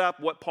set up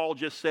what Paul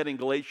just said in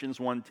Galatians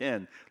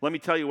 1:10. Let me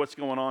tell you what's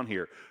going on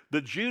here. The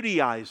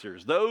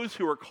Judaizers, those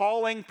who are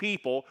calling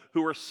people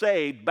who are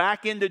saved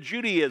back into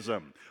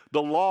Judaism,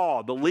 the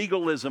law, the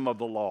legalism of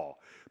the law.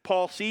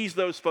 Paul sees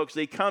those folks.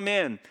 They come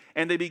in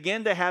and they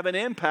begin to have an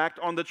impact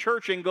on the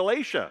church in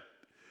Galatia.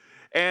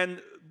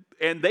 And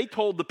they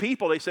told the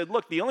people, they said,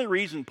 look, the only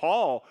reason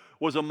Paul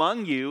was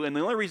among you and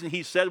the only reason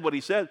he said what he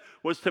said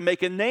was to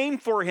make a name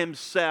for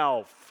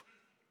himself.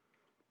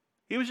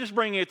 He was just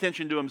bringing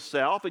attention to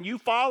himself and you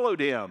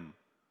followed him.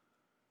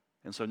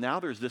 And so now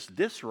there's this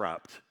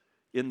disrupt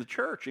in the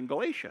church in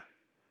Galatia.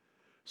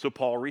 So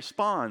Paul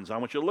responds. I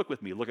want you to look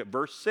with me. Look at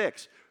verse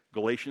 6,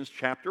 Galatians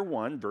chapter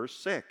 1, verse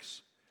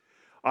 6.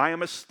 I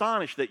am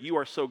astonished that you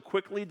are so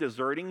quickly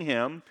deserting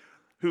him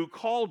who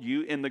called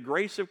you in the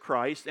grace of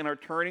Christ and are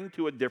turning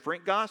to a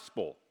different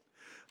gospel.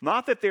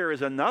 Not that there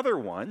is another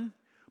one,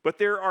 but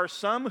there are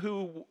some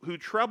who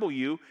trouble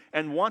you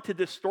and want to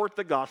distort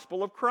the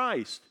gospel of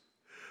Christ.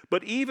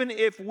 But even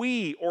if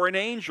we or an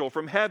angel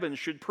from heaven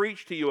should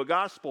preach to you a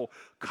gospel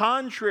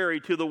contrary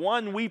to the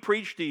one we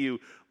preach to you,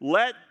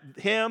 let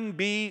him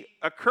be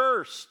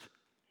accursed.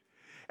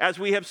 As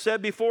we have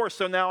said before,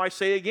 so now I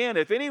say again,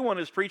 if anyone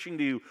is preaching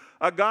to you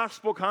a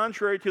gospel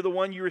contrary to the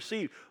one you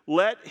received,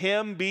 let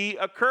him be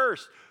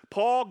accursed.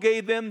 Paul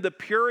gave them the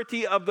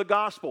purity of the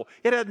gospel.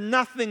 It had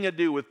nothing to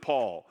do with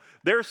Paul.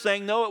 They're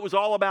saying, no, it was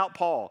all about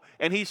Paul.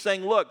 And he's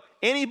saying, look,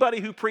 anybody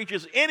who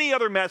preaches any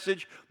other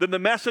message than the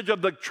message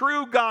of the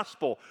true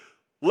gospel,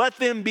 let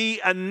them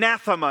be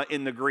anathema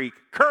in the Greek,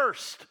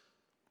 cursed.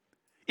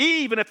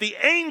 Even if the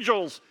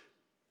angels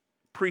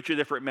preach a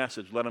different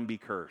message, let them be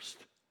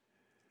cursed.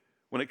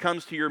 When it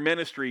comes to your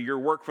ministry, your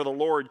work for the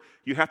Lord,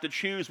 you have to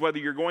choose whether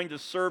you're going to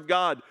serve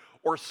God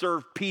or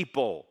serve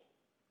people.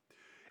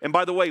 And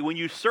by the way, when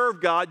you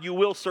serve God, you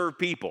will serve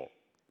people.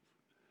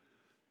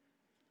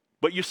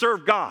 But you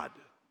serve God.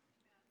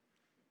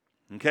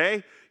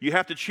 Okay? You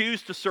have to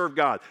choose to serve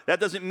God. That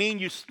doesn't mean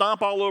you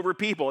stomp all over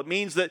people. It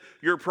means that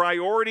your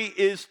priority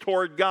is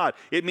toward God.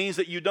 It means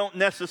that you don't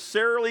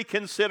necessarily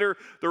consider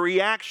the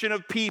reaction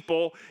of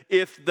people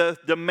if the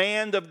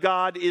demand of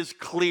God is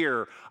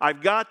clear.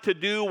 I've got to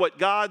do what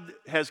God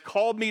has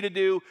called me to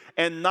do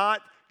and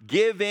not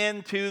give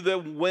in to the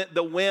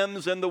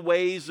whims and the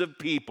ways of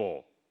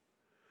people.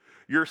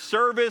 Your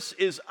service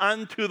is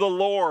unto the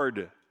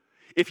Lord.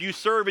 If you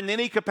serve in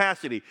any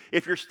capacity,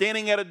 if you're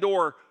standing at a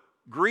door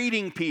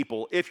greeting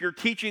people, if you're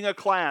teaching a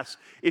class,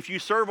 if you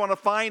serve on a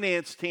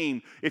finance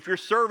team, if you're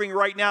serving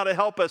right now to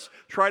help us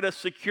try to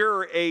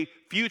secure a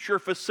future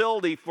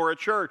facility for a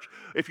church,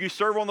 if you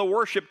serve on the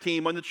worship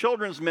team, on the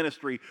children's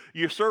ministry,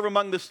 you serve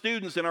among the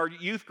students in our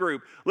youth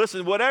group,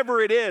 listen,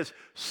 whatever it is,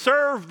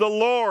 serve the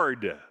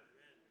Lord.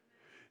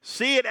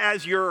 See it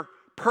as your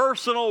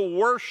personal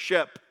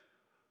worship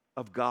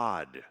of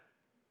God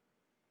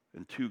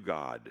and to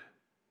God.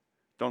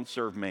 Don't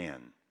serve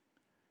man.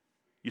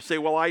 You say,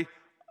 well,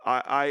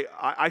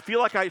 I feel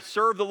like I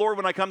serve the Lord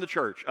when I come to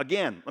church.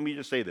 Again, let me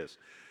just say this.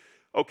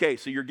 Okay,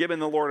 so you're giving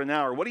the Lord an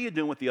hour. What are you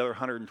doing with the other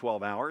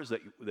 112 hours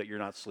that you're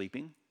not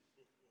sleeping?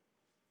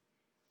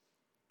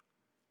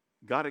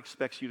 God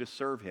expects you to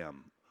serve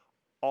him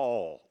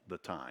all the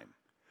time.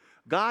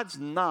 God's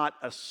not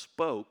a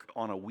spoke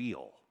on a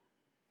wheel.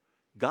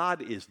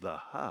 God is the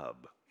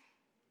hub.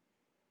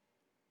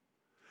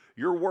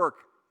 Your work,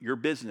 your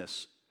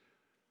business,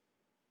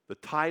 the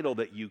title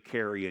that you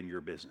carry in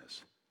your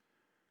business,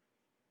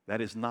 that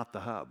is not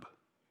the hub.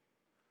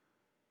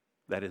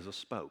 That is a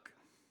spoke.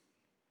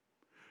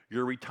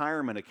 Your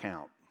retirement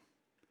account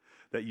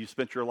that you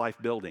spent your life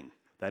building,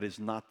 that is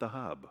not the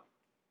hub.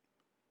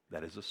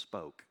 That is a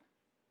spoke.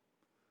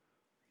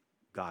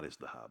 God is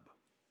the hub.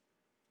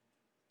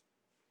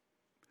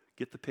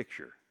 Get the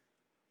picture.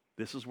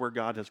 This is where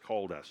God has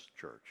called us,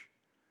 church.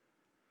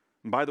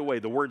 And by the way,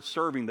 the word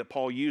serving that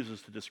Paul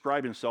uses to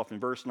describe himself in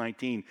verse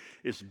 19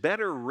 is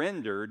better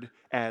rendered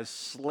as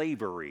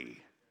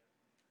slavery.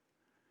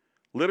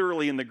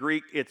 Literally in the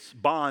Greek, it's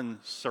bond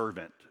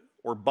servant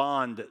or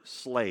bond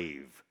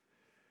slave.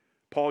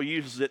 Paul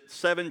uses it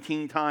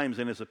 17 times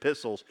in his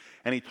epistles,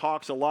 and he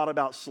talks a lot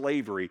about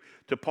slavery.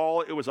 To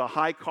Paul, it was a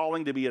high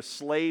calling to be a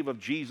slave of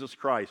Jesus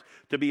Christ,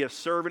 to be a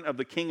servant of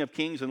the King of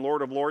Kings and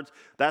Lord of Lords.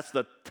 That's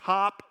the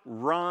top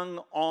rung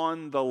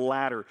on the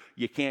ladder.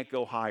 You can't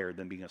go higher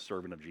than being a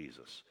servant of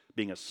Jesus,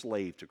 being a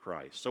slave to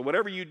Christ. So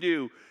whatever you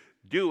do,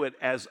 do it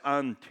as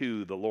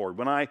unto the Lord.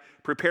 When I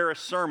prepare a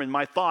sermon,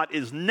 my thought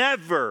is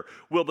never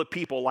will the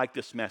people like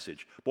this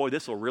message. Boy,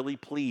 this will really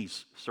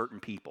please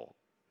certain people.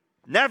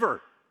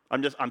 Never.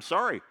 I'm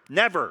sorry,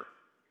 never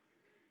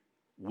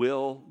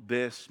will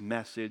this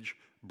message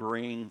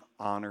bring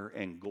honor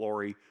and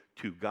glory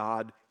to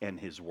God and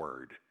His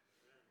Word.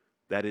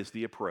 That is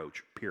the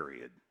approach,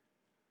 period.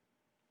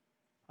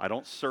 I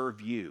don't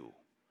serve you.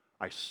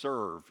 I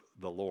serve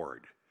the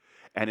Lord.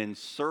 And in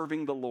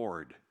serving the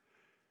Lord,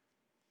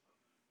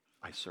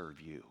 I serve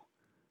you.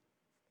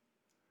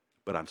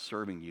 But I'm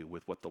serving you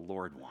with what the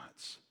Lord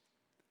wants,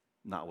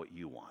 not what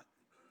you want.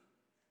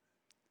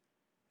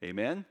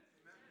 Amen?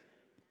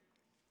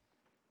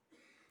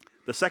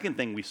 The second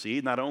thing we see,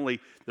 not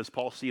only does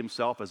Paul see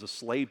himself as a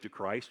slave to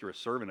Christ or a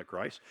servant of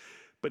Christ,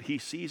 but he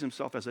sees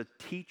himself as a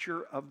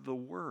teacher of the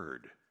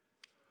Word.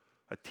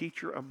 A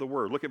teacher of the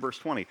Word. Look at verse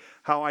 20.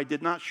 How I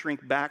did not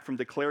shrink back from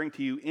declaring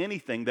to you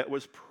anything that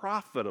was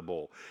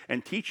profitable,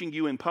 and teaching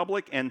you in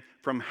public and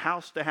from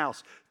house to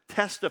house,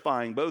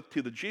 testifying both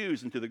to the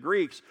Jews and to the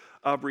Greeks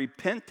of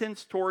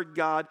repentance toward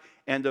God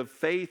and of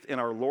faith in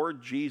our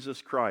Lord Jesus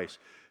Christ.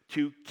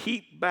 To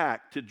keep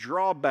back, to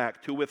draw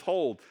back, to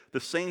withhold.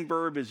 The same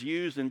verb is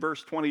used in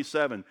verse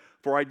 27.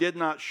 For I did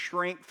not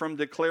shrink from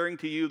declaring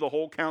to you the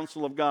whole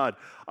counsel of God.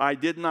 I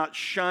did not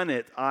shun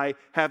it. I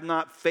have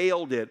not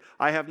failed it.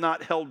 I have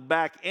not held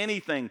back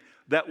anything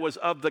that was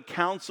of the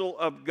counsel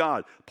of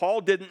God.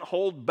 Paul didn't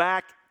hold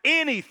back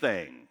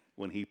anything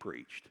when he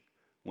preached,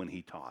 when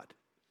he taught.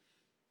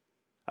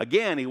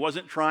 Again, he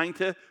wasn't trying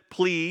to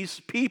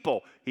please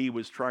people. He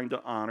was trying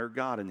to honor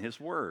God and His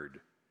Word.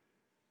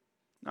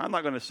 Now, I'm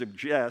not going to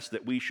suggest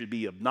that we should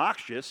be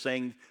obnoxious,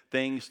 saying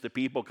things to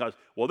people because,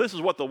 well, this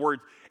is what the Word,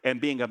 and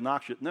being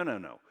obnoxious.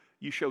 No.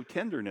 You show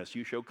tenderness,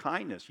 you show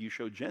kindness, you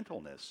show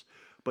gentleness,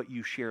 but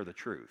you share the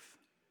truth.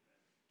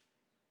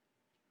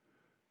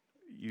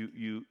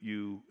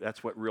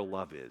 That's what real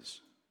love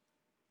is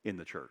in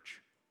the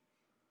church.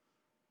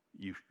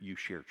 You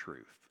share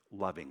truth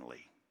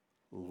lovingly,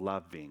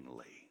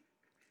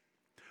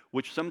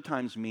 which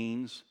sometimes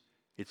means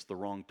it's the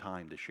wrong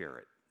time to share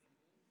it.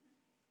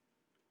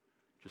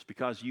 Just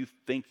because you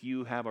think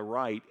you have a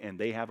right and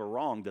they have a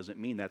wrong doesn't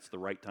mean that's the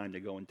right time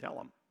to go and tell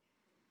them.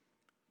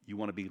 You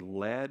want to be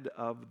led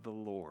of the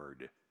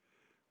Lord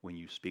when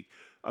you speak.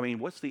 I mean,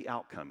 what's the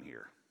outcome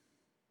here?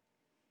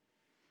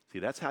 See,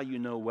 that's how you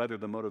know whether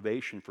the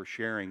motivation for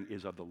sharing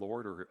is of the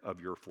Lord or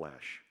of your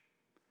flesh.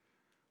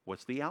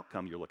 What's the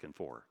outcome you're looking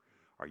for?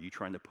 Are you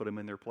trying to put them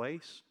in their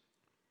place?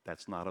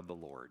 That's not of the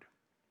Lord.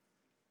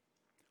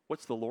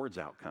 What's the Lord's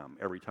outcome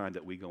every time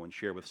that we go and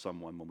share with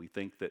someone when we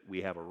think that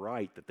we have a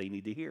right that they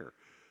need to hear?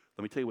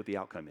 Let me tell you what the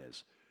outcome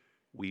is.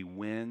 We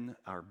win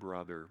our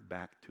brother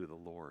back to the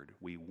Lord.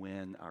 We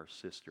win our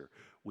sister.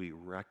 We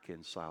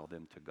reconcile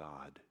them to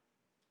God.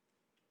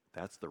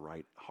 That's the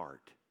right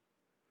heart.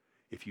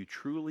 If you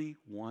truly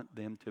want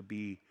them to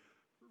be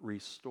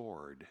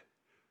restored,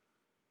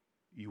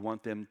 you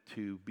want them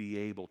to be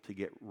able to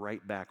get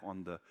right back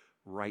on the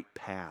right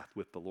path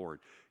with the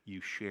Lord,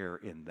 you share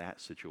in that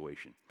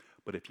situation.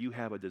 But if you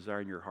have a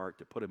desire in your heart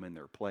to put them in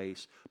their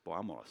place, boy,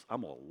 I'm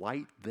gonna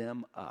light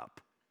them up.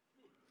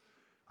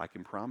 I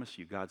can promise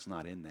you God's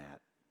not in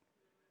that.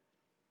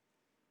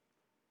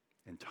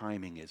 And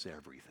timing is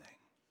everything.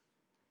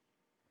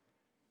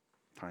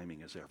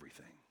 Timing is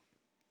everything.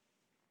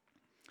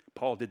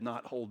 Paul did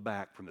not hold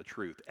back from the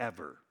truth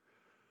ever,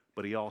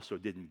 but he also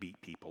didn't beat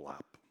people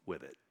up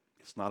with it.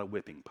 It's not a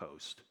whipping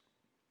post.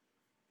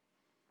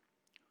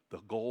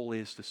 The goal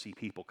is to see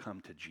people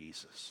come to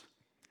Jesus.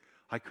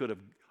 I could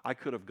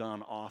have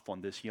gone off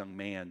on this young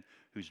man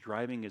who's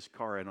driving his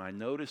car, and I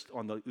noticed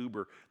on the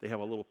Uber, they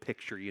have a little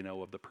picture,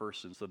 of the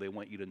person, so they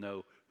want you to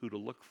know who to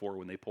look for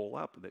when they pull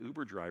up, the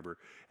Uber driver.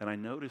 And I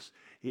noticed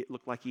it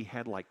looked like he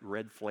had like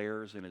red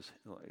flares in his,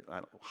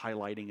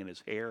 highlighting in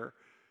his hair,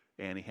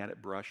 and he had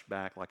it brushed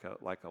back like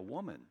a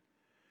woman.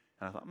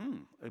 And I thought,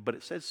 but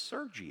it says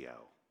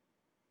Sergio.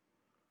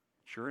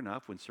 Sure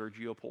enough, when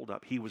Sergio pulled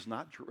up, he was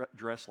not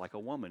dressed like a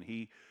woman.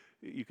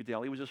 You could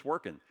tell he was just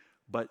working.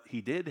 But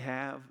he did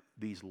have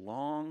these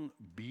long,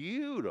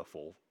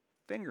 beautiful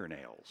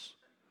fingernails,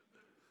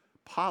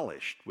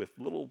 polished with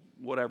little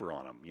whatever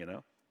on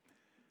them,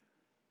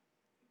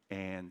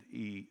 And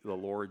the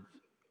Lord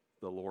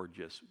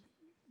just,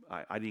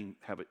 I didn't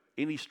have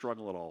any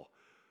struggle at all.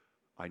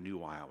 I knew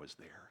why I was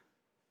there.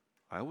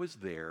 I was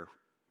there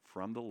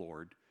from the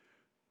Lord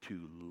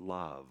to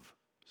love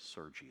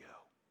Sergio.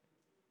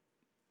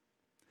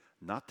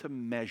 Not to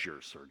measure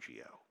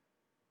Sergio,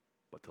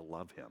 but to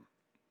love him.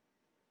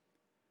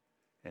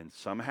 And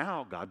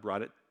somehow God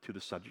brought it to the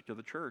subject of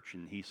the church.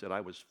 And he said, I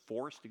was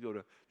forced to go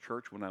to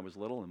church when I was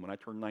little. And when I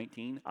turned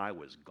 19, I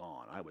was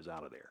gone. I was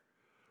out of there.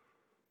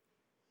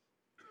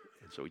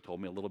 And so he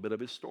told me a little bit of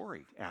his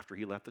story after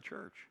he left the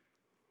church.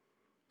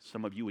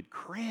 Some of you would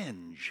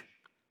cringe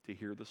to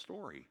hear the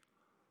story.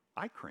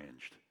 I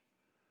cringed.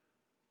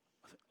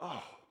 I said,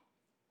 oh,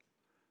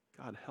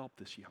 God help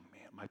this young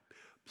man. My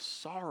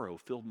sorrow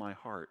filled my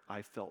heart.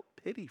 I felt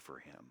pity for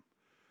him.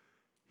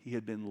 He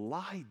had been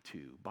lied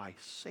to by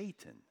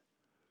Satan.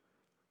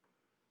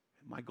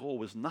 My goal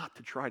was not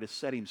to try to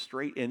set him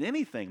straight in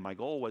anything. My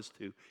goal was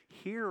to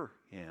hear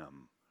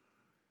him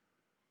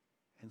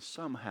and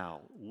somehow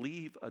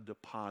leave a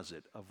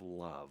deposit of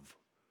love,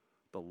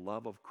 the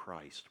love of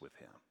Christ with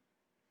him.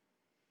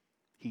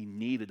 He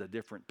needed a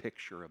different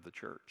picture of the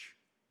church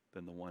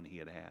than the one he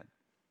had had.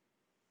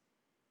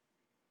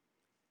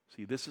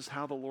 See, this is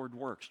how the Lord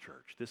works,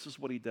 church. This is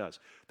what he does.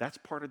 That's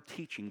part of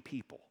teaching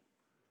people.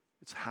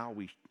 It's how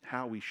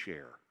we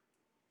share.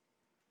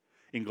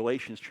 In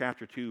Galatians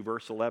chapter 2,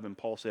 verse 11,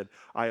 Paul said,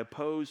 I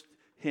opposed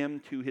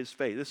him to his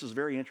face. This is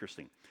very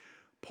interesting.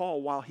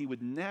 Paul, while he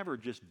would never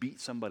just beat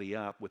somebody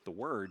up with the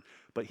word,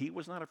 but he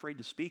was not afraid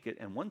to speak it.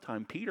 And one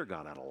time, Peter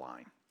got out of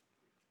line.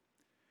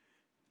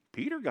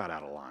 Peter got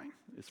out of line.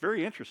 It's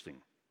very interesting.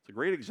 It's a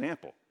great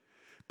example.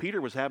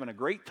 Peter was having a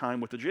great time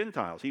with the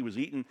Gentiles. He was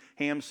eating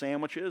ham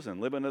sandwiches and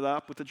living it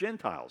up with the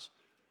Gentiles,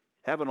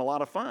 having a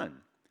lot of fun.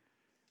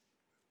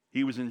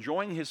 He was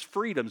enjoying his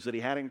freedoms that he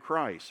had in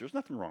Christ. There's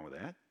nothing wrong with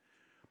that.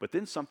 But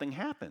then something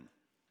happened.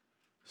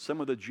 Some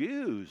of the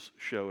Jews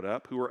showed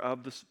up who were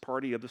of the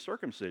party of the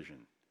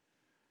circumcision.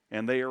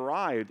 And they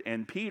arrived,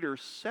 and Peter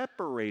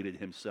separated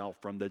himself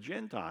from the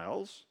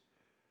Gentiles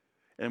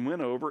and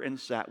went over and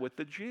sat with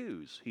the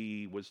Jews.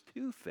 He was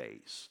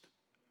two-faced.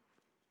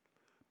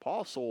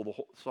 Paul saw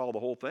the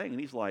whole thing, and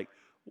he's like,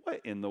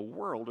 what in the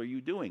world are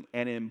you doing?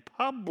 And in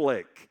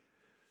public,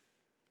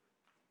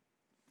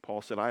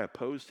 Paul said, I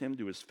opposed him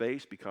to his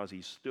face because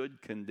he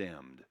stood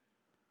condemned,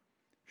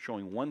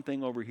 showing one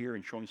thing over here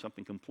and showing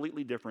something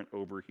completely different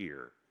over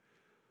here.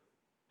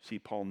 See,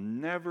 Paul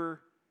never,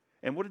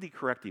 and what did he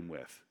correct him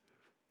with?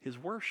 His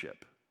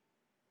worship.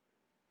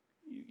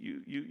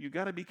 You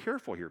got to be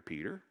careful here,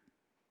 Peter.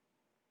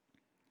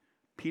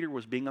 Peter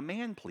was being a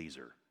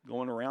man-pleaser,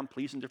 going around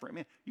pleasing different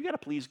men. You got to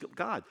please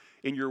God.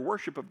 In your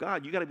worship of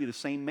God, you got to be the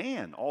same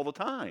man all the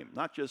time,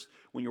 not just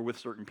when you're with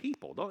certain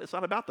people. It's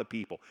not about the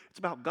people. It's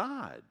about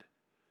God.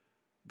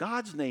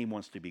 God's name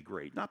wants to be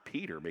great, not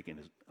Peter making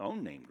his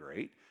own name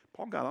great.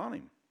 Paul got on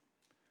him.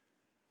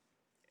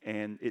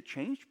 And it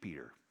changed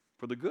Peter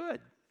for the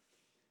good.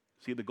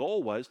 See, the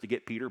goal was to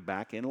get Peter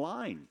back in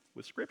line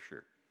with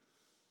Scripture.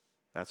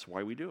 That's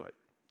why we do it,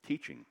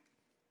 teaching.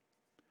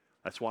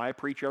 That's why I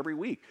preach every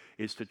week,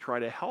 is to try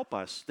to help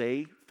us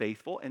stay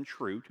faithful and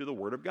true to the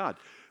Word of God.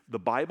 The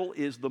Bible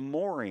is the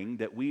mooring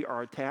that we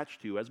are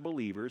attached to as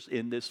believers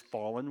in this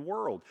fallen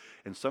world.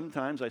 And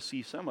sometimes I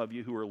see some of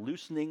you who are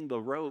loosening the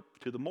rope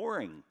to the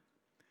mooring.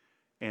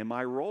 And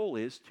my role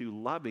is to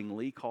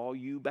lovingly call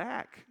you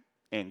back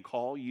and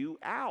call you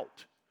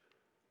out.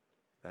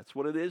 That's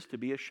what it is to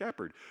be a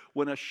shepherd.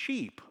 When a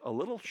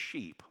little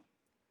sheep,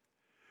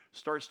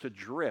 starts to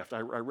drift.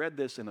 I read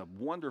this in a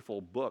wonderful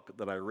book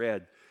that I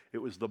read. It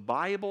was the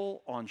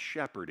Bible on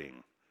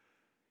Shepherding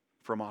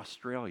from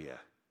Australia,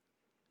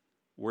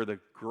 where the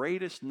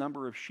greatest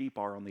number of sheep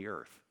are on the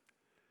earth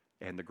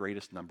and the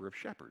greatest number of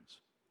shepherds.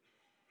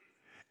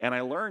 And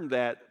I learned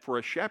that for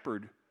a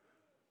shepherd,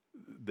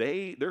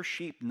 their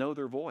sheep know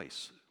their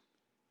voice.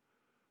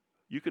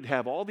 You could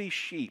have all these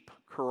sheep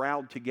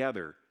corralled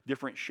together,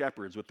 different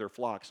shepherds with their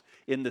flocks,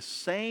 in the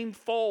same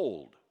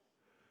fold.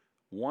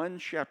 One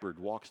shepherd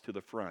walks to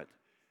the front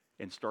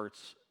and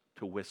starts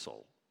to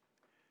whistle.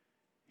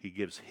 He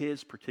gives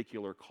his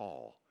particular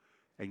call.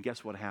 And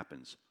guess what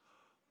happens?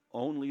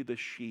 Only the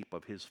sheep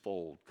of his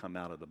fold come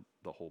out of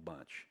the whole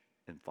bunch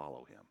and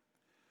follow him.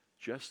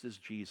 Just as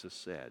Jesus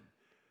said,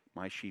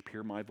 my sheep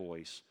hear my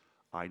voice,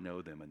 I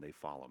know them and they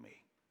follow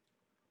me.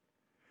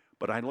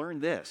 But I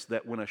learned this,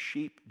 that when a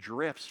sheep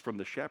drifts from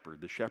the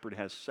shepherd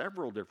has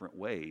several different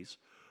ways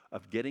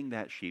of getting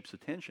that sheep's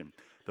attention.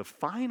 The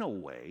final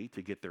way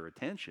to get their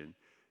attention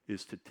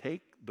is to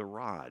take the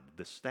rod,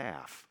 the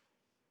staff.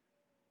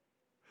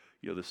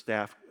 You know, the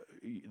staff,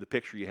 the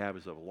picture you have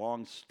is of a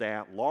long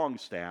staff,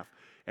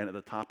 and at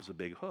the top is a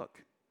big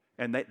hook.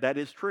 And that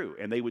is true.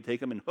 And they would take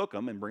them and hook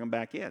them and bring them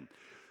back in.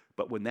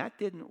 But when that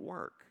didn't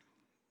work,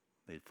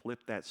 they'd flip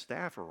that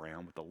staff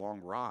around with the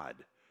long rod.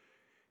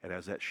 And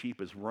as that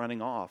sheep is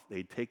running off,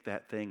 they'd take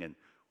that thing and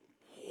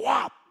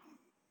whop,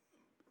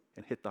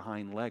 and hit the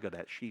hind leg of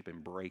that sheep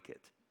and break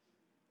it.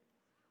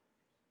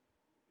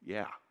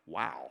 Yeah,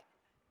 wow.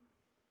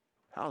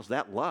 How's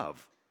that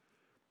love?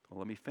 Well,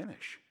 let me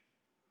finish.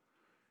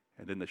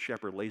 And then the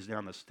shepherd lays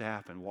down the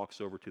staff and walks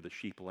over to the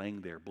sheep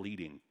laying there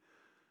bleeding.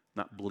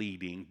 Not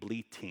bleeding,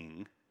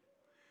 bleating.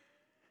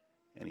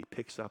 And he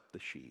picks up the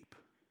sheep,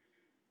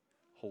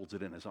 holds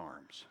it in his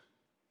arms,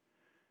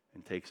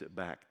 and takes it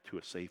back to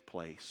a safe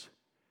place.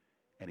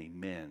 And he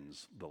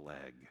mends the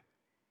leg.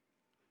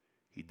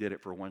 He did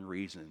it for one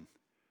reason,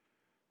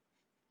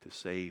 to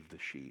save the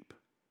sheep,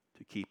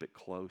 to keep it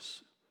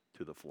close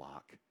to the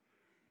flock,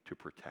 to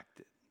protect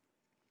it.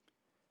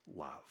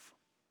 Love.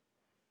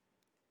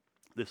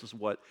 This is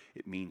what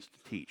it means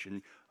to teach.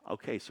 And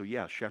okay, so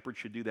yeah, shepherds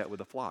should do that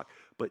with a flock.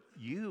 But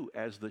you,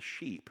 as the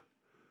sheep,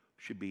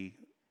 should be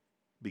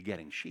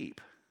begetting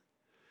sheep.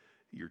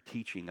 You're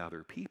teaching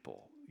other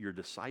people. You're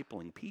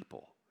discipling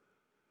people.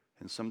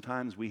 And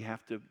sometimes we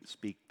have to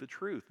speak the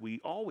truth.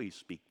 We always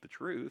speak the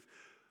truth,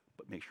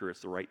 but make sure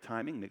it's the right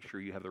timing, make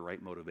sure you have the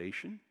right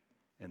motivation,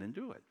 and then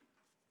do it.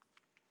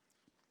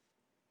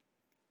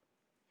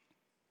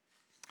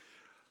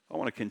 I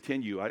want to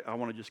continue. I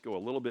want to just go a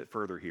little bit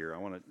further here. I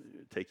want to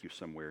take you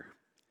somewhere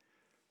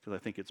because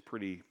I think it's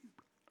pretty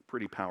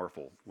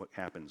powerful what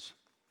happens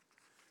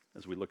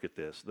as we look at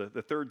this.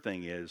 The third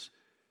thing is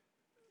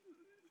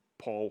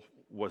Paul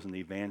was an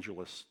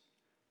evangelist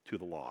to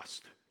the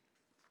lost.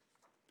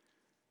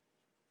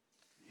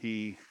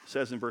 He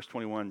says in verse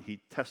 21, he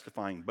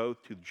testifying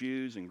both to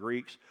Jews and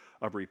Greeks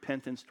of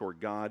repentance toward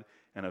God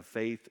and of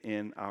faith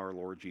in our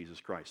Lord Jesus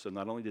Christ. So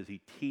not only does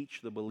he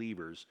teach the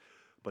believers,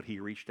 but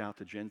he reached out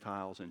to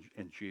Gentiles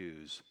and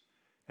Jews,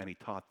 and he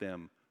taught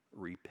them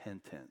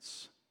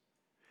repentance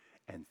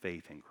and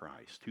faith in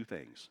Christ. Two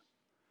things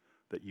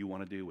that you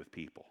want to do with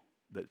people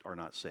that are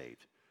not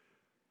saved.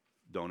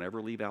 Don't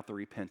ever leave out the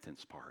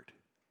repentance part.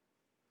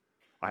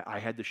 I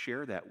had to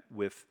share that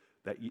with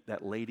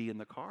that lady in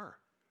the car.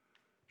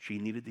 She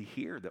needed to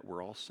hear that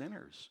we're all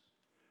sinners.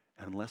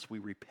 And unless we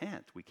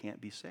repent, we can't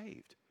be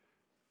saved.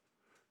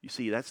 You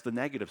see, that's the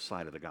negative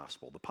side of the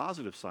gospel. The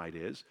positive side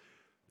is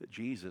that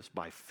Jesus,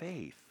 by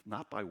faith,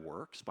 not by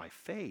works, by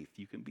faith,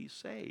 you can be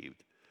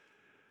saved.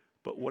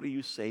 But what are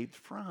you saved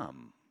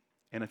from?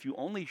 And if you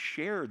only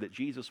share that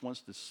Jesus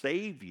wants to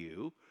save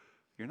you,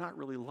 you're not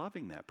really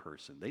loving that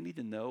person. They need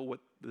to know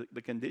what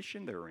the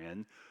condition they're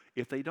in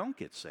if they don't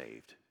get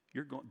saved.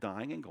 You're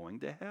dying and going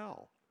to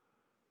hell.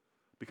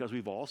 Because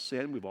we've all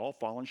sinned, we've all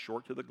fallen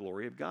short to the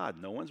glory of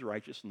God. No one's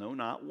righteous, no,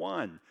 not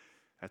one.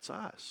 That's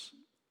us.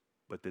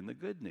 But then the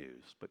good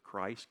news, but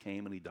Christ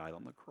came and he died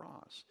on the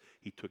cross.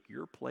 He took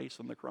your place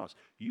on the cross.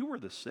 You were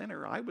the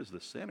sinner, I was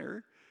the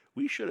sinner.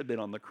 We should have been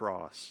on the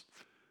cross.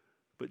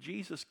 But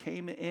Jesus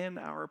came in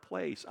our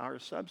place, our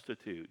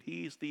substitute.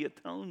 He's the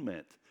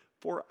atonement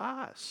for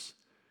us.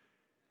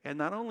 And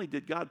not only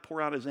did God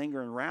pour out his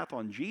anger and wrath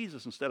on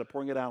Jesus instead of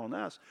pouring it out on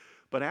us,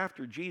 but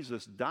after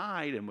Jesus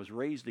died and was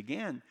raised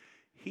again,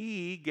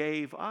 he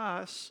gave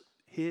us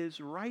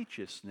his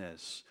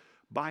righteousness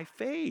by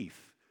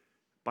faith.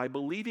 By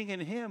believing in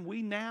him,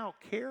 we now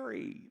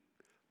carry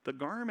the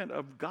garment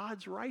of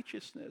God's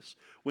righteousness.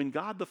 When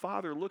God the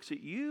Father looks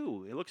at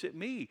you, he looks at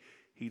me,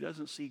 he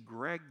doesn't see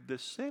Greg the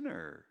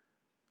sinner.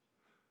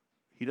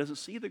 He doesn't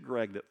see the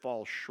Greg that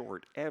falls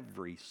short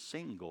every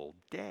single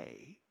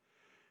day.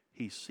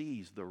 He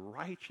sees the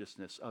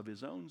righteousness of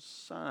his own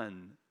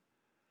Son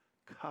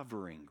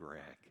covering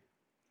Greg.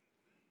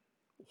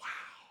 Wow.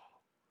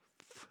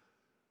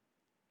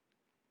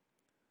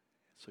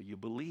 So you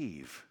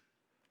believe.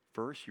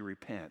 First, you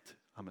repent.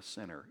 I'm a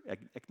sinner.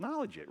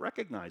 Acknowledge it.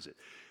 Recognize it.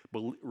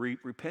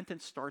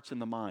 Repentance starts in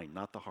the mind,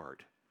 not the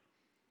heart.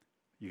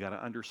 You got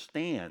to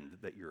understand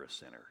that you're a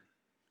sinner.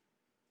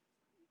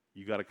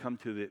 You got to come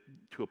to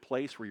a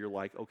place where you're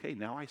like, okay,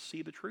 now I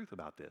see the truth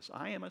about this.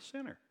 I am a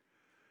sinner.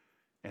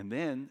 And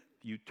then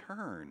you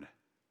turn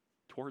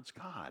towards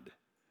God.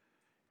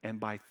 And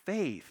by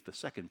faith, the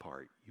second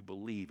part, you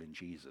believe in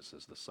Jesus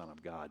as the Son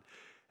of God,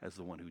 as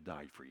the one who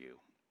died for you,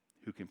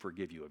 who can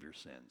forgive you of your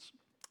sins.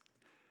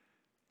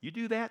 You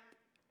do that,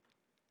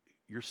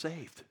 you're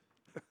saved.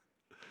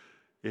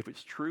 If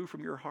it's true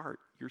from your heart,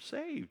 you're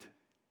saved.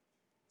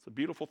 It's a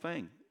beautiful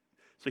thing.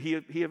 So he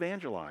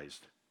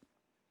evangelized.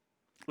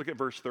 Look at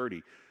verse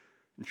 30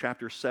 in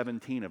chapter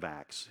 17 of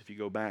Acts. If you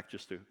go back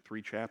just to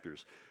 3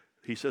 chapters,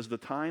 he says, the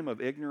times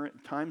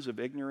of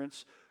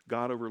ignorance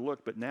God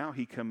overlooked, but now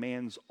he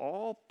commands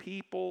all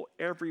people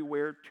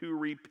everywhere to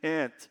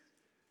repent.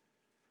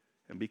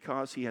 And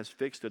because he has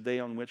fixed a day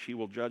on which he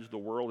will judge the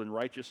world in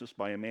righteousness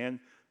by a man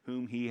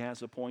whom he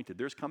has appointed.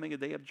 There's coming a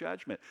day of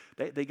judgment.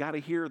 They got to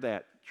hear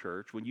that,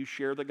 church. When you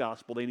share the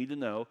gospel, they need to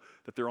know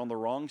that they're on the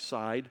wrong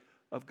side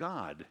of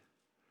God.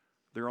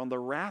 They're on the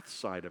wrath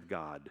side of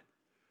God.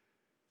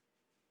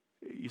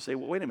 You say,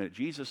 well, wait a minute.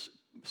 Jesus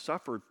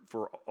suffered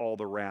for all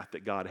the wrath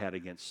that God had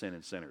against sin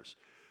and sinners.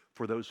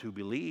 For those who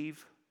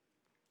believe,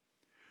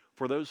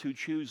 for those who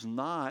choose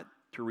not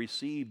to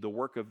receive the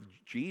work of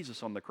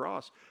Jesus on the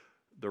cross,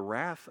 the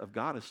wrath of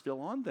God is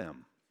still on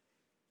them.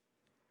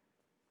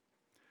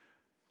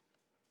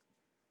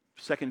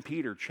 2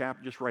 Peter,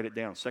 just write it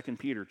down. 2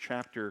 Peter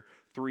chapter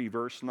 3,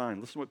 verse 9.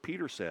 Listen to what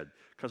Peter said,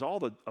 because all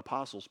the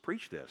apostles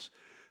preach this.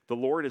 The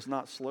Lord is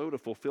not slow to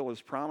fulfill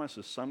his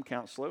promises, some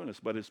count slowness,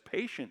 but is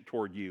patient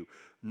toward you,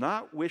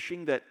 not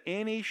wishing that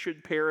any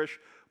should perish,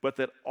 but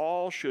that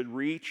all should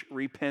reach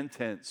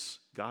repentance.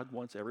 God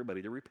wants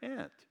everybody to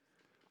repent.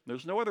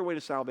 There's no other way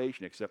to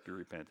salvation except through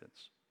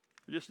repentance.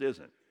 There just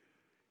isn't.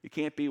 It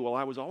can't be, well,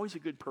 I was always a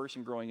good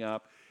person growing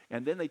up,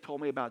 and then they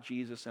told me about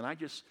Jesus, and I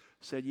just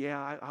said,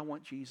 yeah, I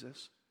want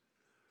Jesus.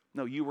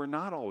 No, you were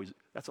not always.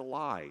 That's a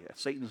lie.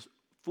 Satan's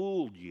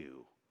fooled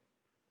you.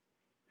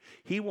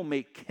 He will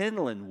make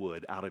kindling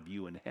wood out of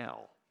you in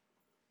hell.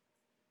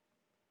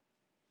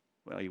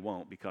 Well, he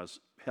won't, because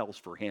hell's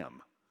for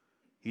him.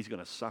 He's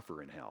going to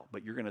suffer in hell,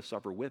 but you're going to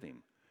suffer with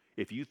him.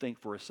 If you think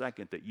for a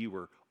second that you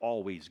were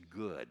always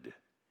good,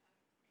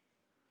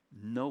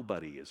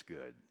 nobody is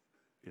good.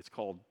 It's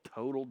called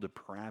total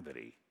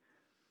depravity.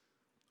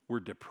 We're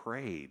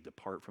depraved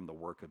apart from the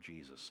work of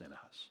Jesus in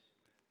us.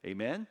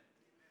 Amen?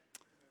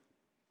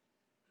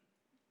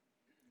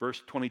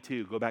 Verse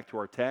 22, go back to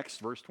our text,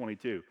 verse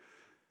 22.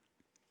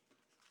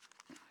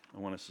 I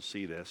want us to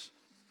see this.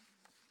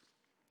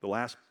 The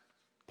last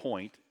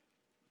point,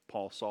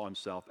 Paul saw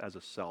himself as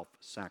a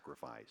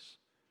self-sacrifice.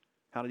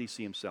 How did he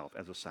see himself?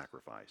 As a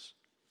sacrifice.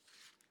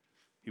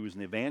 He was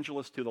an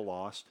evangelist to the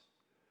lost,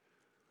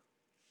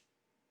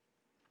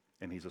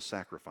 and he's a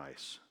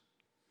sacrifice.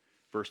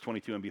 Verse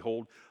 22, and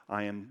behold,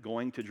 I am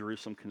going to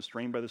Jerusalem,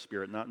 constrained by the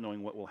Spirit, not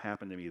knowing what will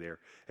happen to me there,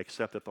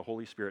 except that the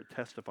Holy Spirit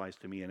testifies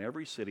to me in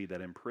every city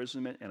that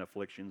imprisonment and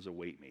afflictions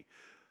await me.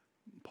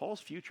 Paul's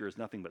future is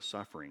nothing but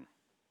suffering.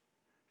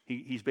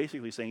 He's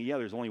basically saying, yeah,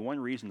 there's only one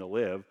reason to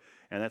live,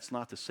 and that's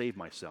not to save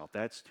myself.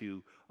 That's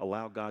to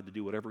allow God to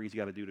do whatever he's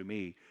got to do to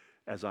me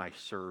as I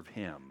serve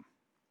him.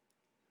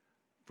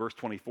 Verse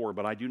 24,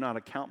 but I do not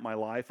account my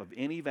life of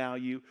any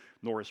value,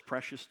 nor as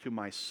precious to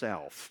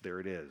myself. There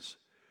it is.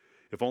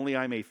 If only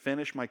I may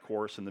finish my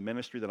course in the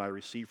ministry that I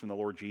received from the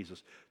Lord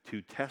Jesus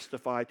to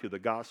testify to the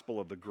gospel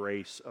of the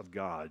grace of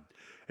God.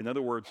 In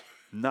other words,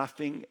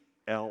 nothing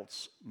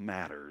else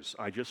matters.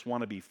 I just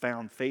want to be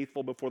found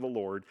faithful before the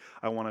Lord.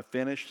 I want to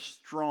finish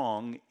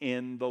strong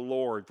in the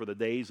Lord for the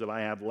days that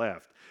I have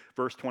left.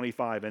 Verse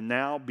 25, and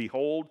now,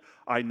 behold,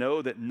 I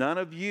know that none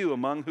of you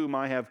among whom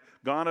I have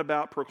gone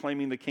about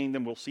proclaiming the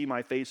kingdom will see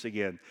my face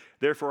again.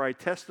 Therefore I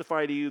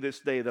testify to you this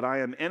day that I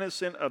am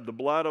innocent of the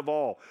blood of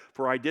all,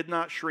 for I did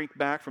not shrink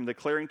back from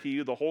declaring to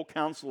you the whole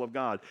counsel of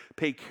God.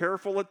 Pay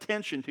careful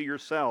attention to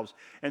yourselves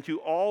and to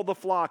all the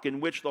flock in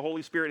which the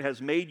Holy Spirit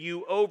has made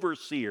you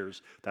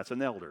overseers. That's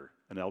an elder.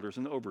 An elder is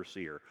an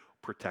overseer,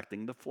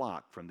 protecting the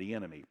flock from the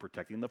enemy,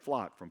 protecting the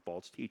flock from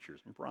false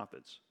teachers and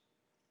prophets.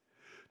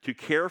 To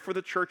care for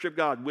the church of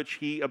God, which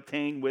he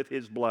obtained with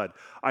his blood.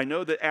 I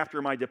know that after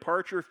my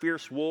departure,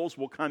 fierce wolves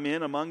will come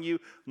in among you,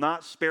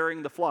 not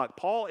sparing the flock.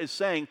 Paul is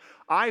saying,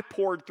 I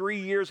poured 3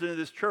 years into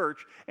this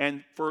church,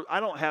 and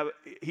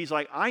he's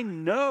like, I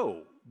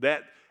know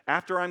that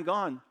after I'm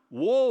gone,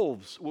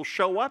 wolves will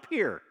show up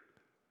here.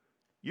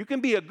 You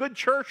can be a good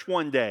church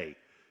one day,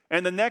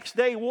 and the next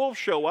day wolves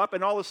show up,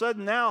 and all of a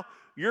sudden now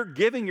you're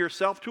giving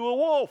yourself to a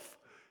wolf.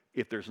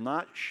 If there's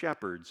not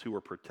shepherds who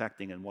are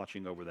protecting and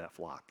watching over that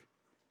flock.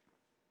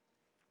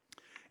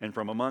 And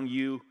from among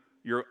you,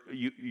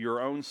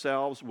 your own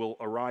selves will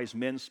arise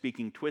men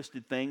speaking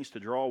twisted things to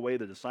draw away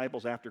the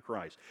disciples after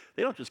Christ.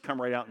 They don't just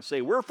come right out and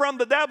say, we're from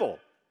the devil.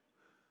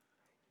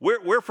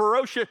 We're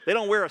ferocious. They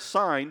don't wear a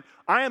sign.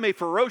 I am a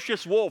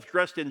ferocious wolf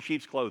dressed in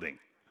sheep's clothing.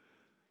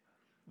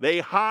 They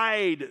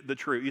hide the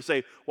truth. You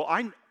say, well,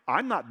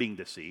 I'm not being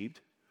deceived.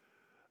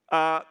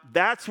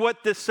 That's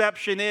what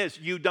deception is.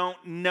 You don't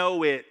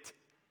know it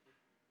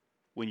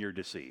when you're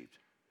deceived.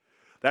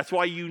 That's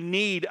why you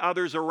need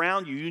others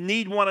around you. You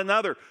need one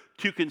another.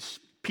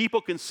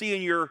 People can see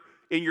in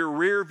your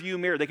rear view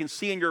mirror. They can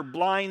see in your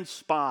blind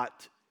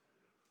spot.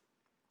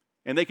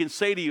 And they can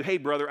say to you, hey,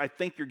 brother, I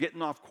think you're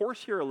getting off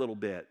course here a little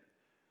bit.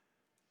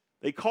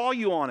 They call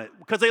you on it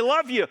because they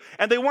love you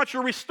and they want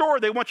you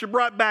restored. They want you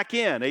brought back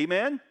in.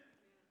 Amen?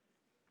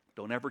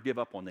 Don't ever give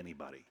up on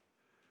anybody.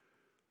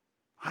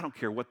 I don't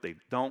care what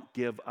don't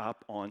give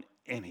up on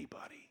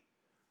anybody.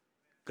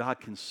 God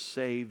can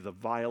save the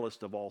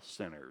vilest of all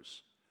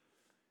sinners.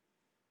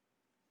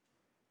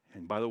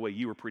 And by the way,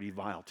 you were pretty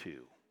vile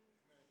too.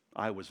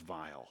 I was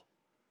vile.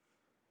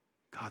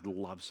 God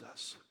loves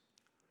us.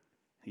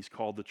 He's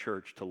called the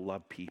church to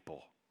love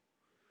people.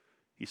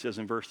 He says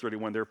in verse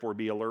 31, therefore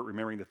be alert,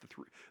 remembering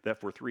that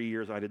for 3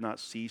 years I did not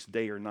cease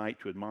day or night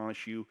to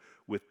admonish you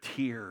with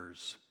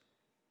tears.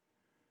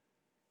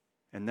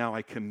 And now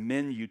I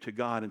commend you to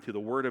God and to the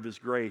word of his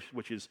grace,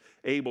 which is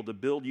able to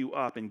build you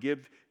up and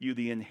give you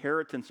the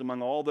inheritance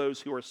among all those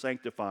who are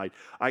sanctified.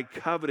 I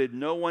coveted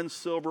no one's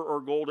silver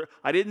or gold.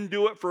 I didn't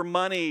do it for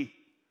money.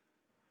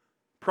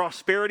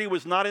 Prosperity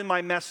was not in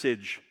my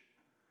message.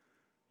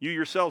 You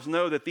yourselves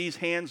know that these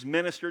hands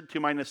ministered to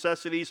my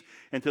necessities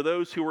and to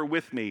those who were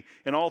with me.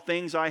 In all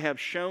things I have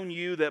shown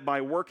you that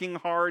by working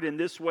hard in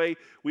this way,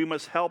 we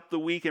must help the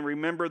weak and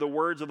remember the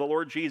words of the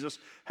Lord Jesus,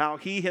 how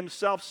he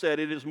himself said,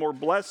 it is more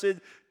blessed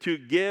to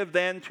give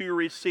than to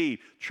receive.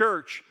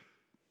 Church,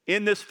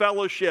 in this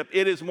fellowship,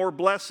 it is more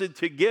blessed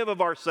to give of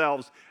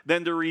ourselves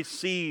than to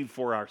receive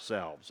for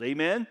ourselves.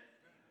 Amen?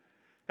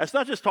 That's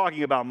not just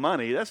talking about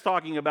money. That's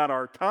talking about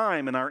our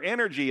time and our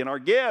energy and our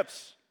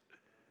gifts.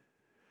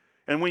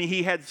 And when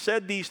he had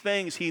said these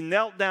things, he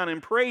knelt down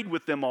and prayed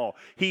with them all.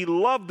 He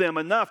loved them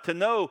enough to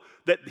know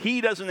that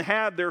he doesn't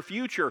have their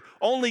future.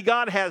 Only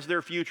God has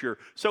their future.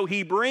 So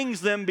he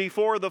brings them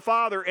before the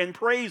Father and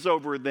prays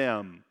over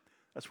them.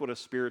 That's what a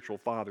spiritual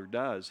father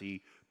does.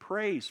 He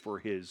prays for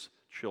his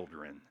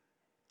children.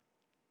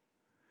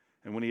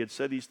 And when he had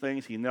said these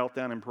things, he knelt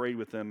down and prayed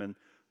with them, and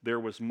there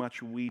was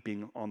much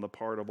weeping on the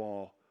part of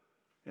all.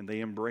 And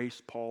they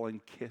embraced Paul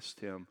and kissed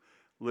him.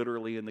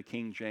 Literally in the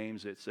King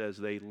James, it says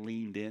they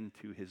leaned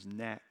into his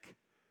neck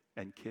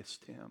and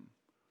kissed him.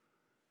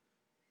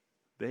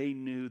 They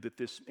knew that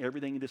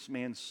everything this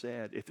man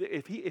said, if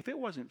it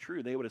wasn't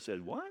true, they would have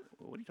said, "What?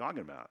 What are you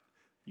talking about?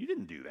 You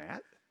didn't do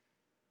that."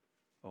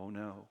 Oh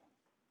no.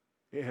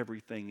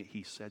 Everything that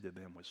he said to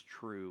them was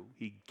true.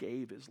 He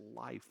gave his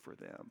life for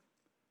them.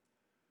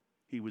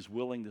 He was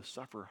willing to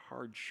suffer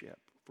hardship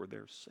for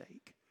their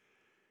sake.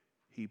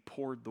 He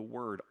poured the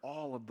word,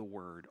 all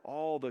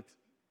the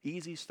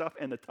easy stuff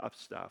and the tough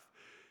stuff.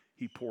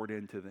 He poured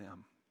into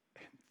them.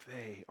 And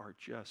they are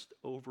just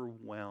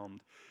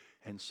overwhelmed.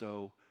 And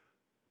so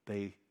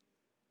they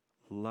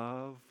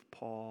love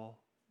Paul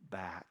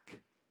back.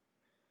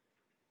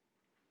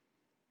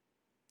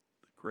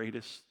 The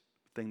greatest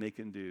thing they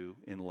can do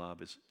in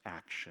love is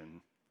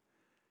action.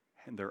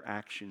 And their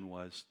action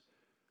was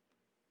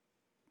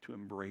to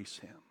embrace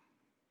him,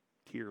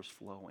 tears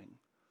flowing.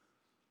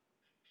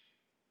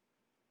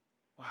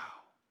 Wow.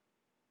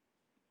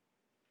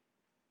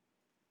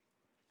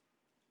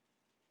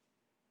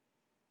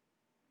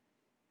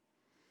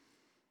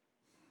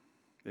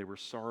 They were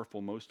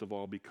sorrowful most of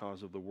all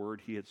because of the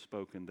word he had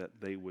spoken, that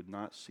they would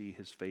not see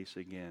his face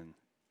again.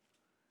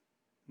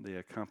 They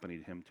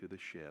accompanied him to the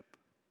ship.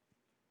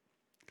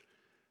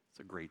 It's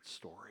a great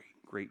story,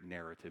 great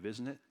narrative,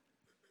 isn't it?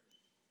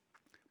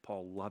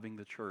 Paul loving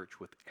the church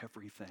with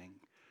everything,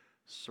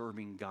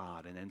 serving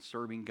God, and in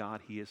serving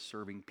God, he is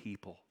serving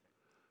people,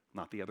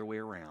 not the other way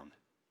around.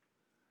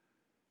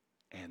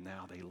 And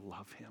now they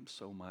love him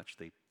so much,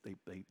 they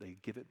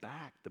give it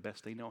back the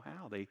best they know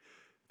how. They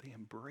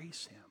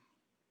embrace him.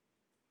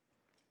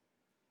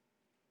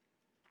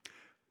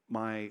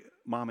 My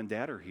mom and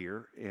dad are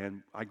here,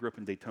 and I grew up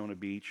in Daytona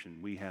Beach,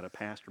 and we had a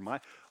pastor.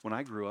 When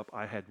I grew up,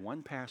 I had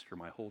one pastor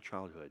my whole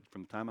childhood,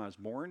 from the time I was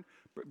born,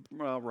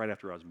 right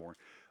after I was born,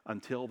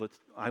 until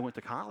I went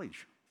to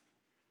college.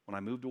 When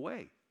I moved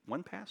away,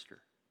 one pastor.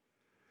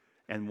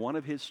 And one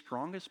of his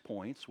strongest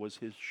points was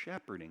his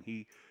shepherding.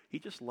 He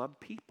just loved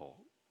people.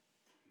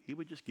 He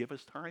would just give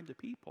his time to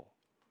people.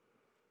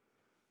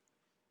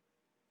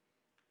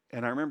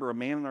 And I remember a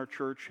man in our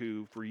church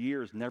who, for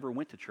years, never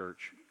went to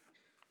church.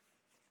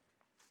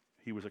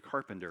 He was a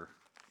carpenter.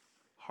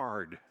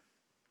 Hard.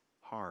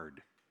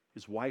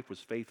 His wife was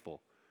faithful.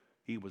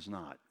 He was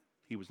not.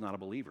 He was not a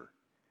believer.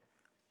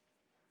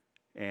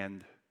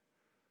 And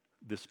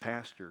this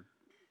pastor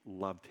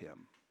loved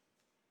him.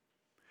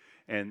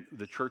 And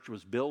the church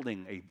was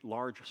building a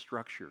large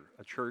structure,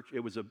 a church.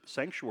 It was a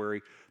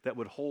sanctuary that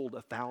would hold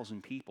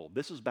 1,000 people.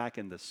 This is back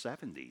in the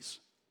 70s.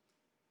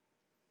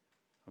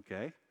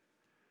 Okay?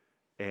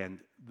 And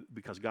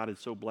because God had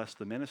so blessed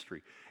the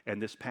ministry.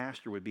 And this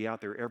pastor would be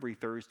out there every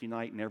Thursday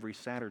night and every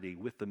Saturday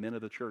with the men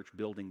of the church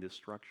building this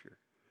structure.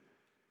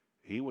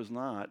 He was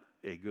not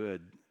a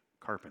good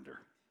carpenter.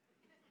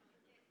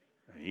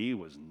 He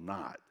was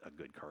not a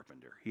good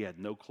carpenter. He had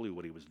no clue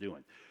what he was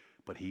doing.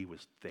 But he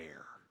was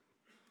there.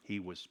 He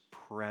was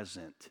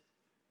present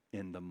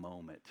in the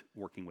moment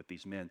working with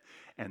these men.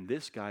 And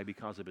this guy,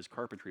 because of his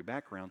carpentry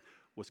background,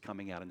 was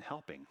coming out and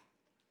helping,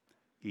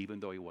 even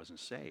though he wasn't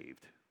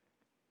saved.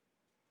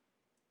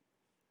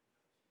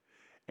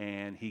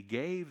 And he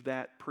gave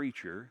that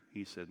preacher,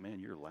 he said, "Man,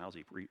 you're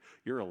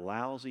a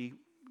lousy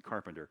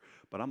carpenter,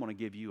 but I'm going to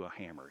give you a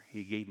hammer."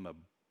 He gave him a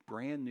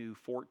brand new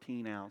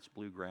 14-ounce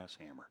bluegrass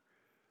hammer,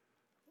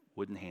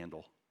 wooden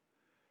handle.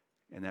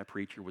 And that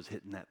preacher was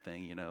hitting that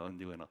thing, and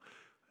doing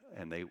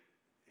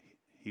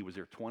he was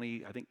there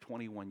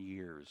 21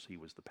 years. He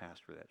was the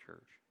pastor of that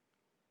church.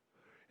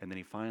 And then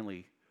he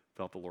finally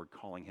felt the Lord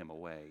calling him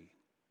away.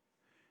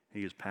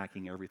 He was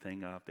packing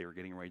everything up. They were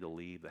getting ready to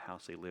leave the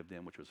house they lived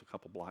in, which was a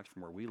couple blocks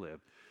from where we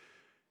lived.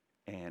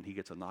 And he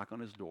gets a knock on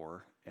his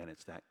door, and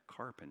it's that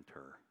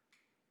carpenter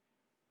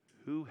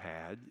who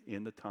had,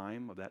 in the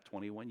time of that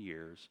 21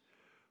 years,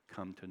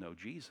 come to know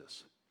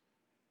Jesus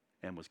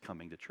and was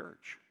coming to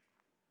church.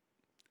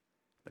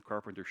 The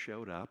carpenter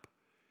showed up,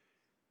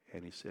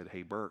 and he said,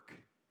 "Hey, Burke,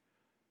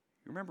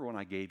 you remember when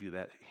I gave you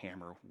that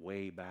hammer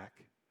way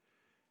back?"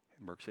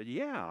 And Burke said,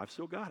 "Yeah, I've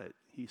still got it."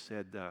 He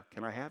said,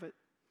 "Can I have it?"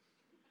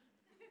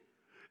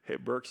 Hey,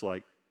 Burke's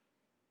like,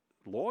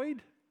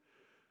 "Lloyd,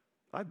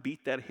 I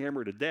beat that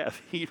hammer to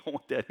death. You don't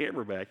want that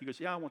hammer back?" He goes,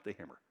 "Yeah, I want the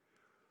hammer."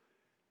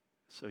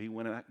 So he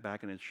went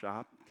back in his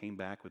shop, came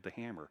back with the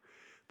hammer.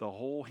 The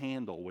whole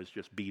handle was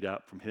just beat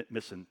up from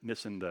missing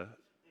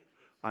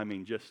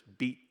just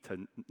beat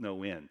to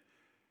no end.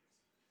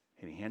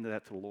 And he handed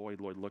that to Lloyd.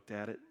 Lloyd looked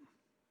at it.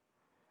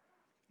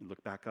 He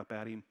looked back up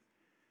at him,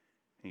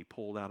 and he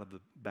pulled out of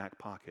the back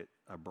pocket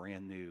a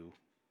brand new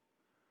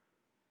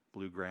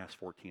bluegrass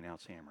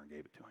 14-ounce hammer and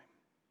gave it to him.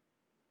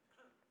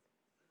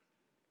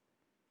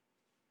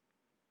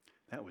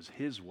 That was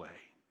his way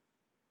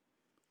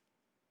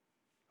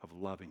of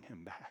loving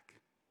him back.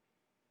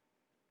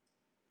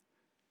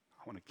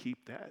 I want to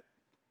keep that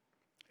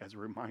as a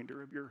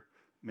reminder of your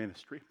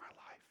ministry in my life.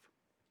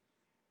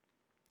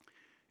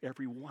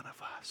 Every one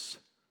of us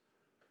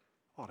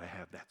ought to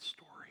have that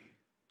story.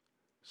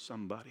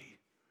 Somebody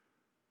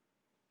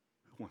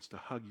who wants to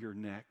hug your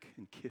neck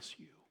and kiss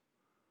you,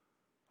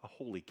 a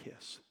holy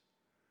kiss,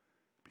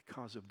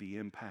 because of the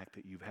impact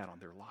that you've had on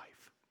their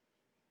life.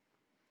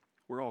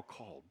 We're all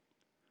called,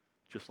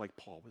 just like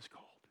Paul was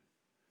called.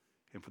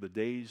 And for the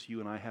days you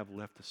and I have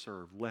left to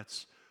serve,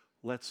 let's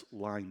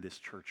line this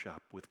church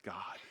up with God.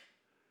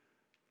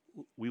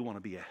 We want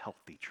to be a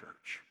healthy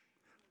church.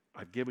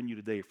 I've given you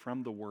today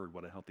from the Word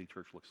what a healthy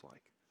church looks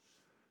like.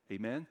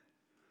 Amen?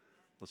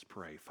 Let's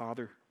pray.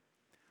 Father,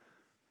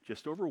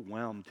 just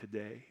overwhelmed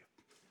today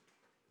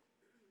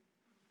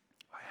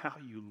by how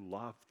you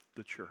love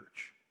the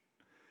church.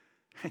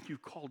 And you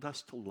called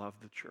us to love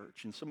the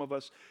church. And some of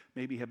us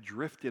maybe have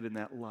drifted in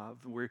that love.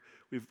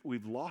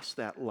 We've lost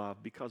that love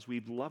because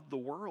we've loved the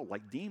world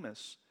like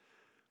Demas.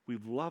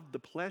 We've loved the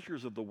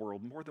pleasures of the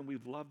world more than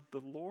we've loved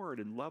the Lord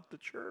and loved the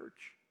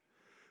church.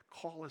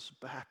 Call us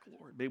back,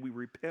 Lord. May we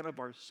repent of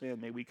our sin.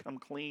 May we come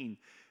clean.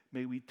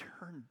 May we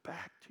turn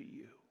back to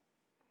you.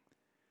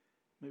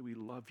 May we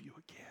love you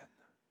again.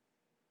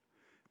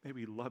 May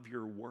we love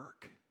your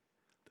work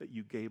that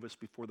you gave us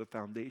before the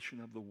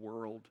foundation of the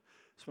world.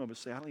 Some of us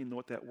say, I don't even know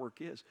what that work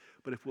is.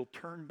 But if we'll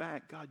turn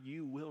back, God,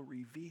 you will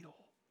reveal.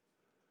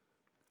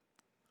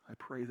 I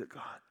pray that,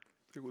 God,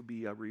 there would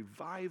be a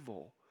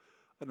revival,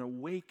 an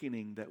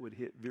awakening that would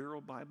hit Vero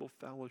Bible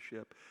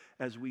Fellowship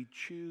as we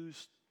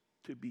choose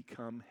to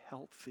become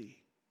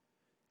healthy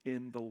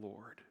in the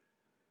Lord,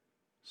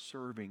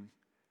 serving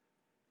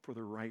for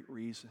the right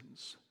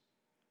reasons,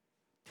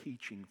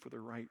 teaching for the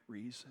right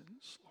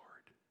reasons,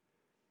 Lord,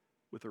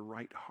 with a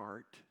right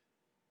heart,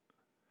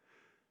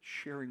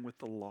 sharing with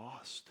the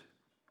lost.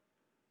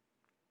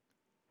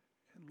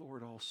 And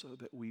Lord, also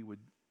that we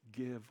would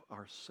give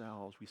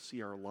ourselves, we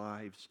see our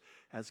lives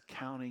as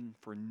counting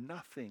for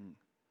nothing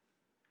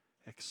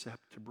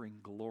except to bring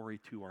glory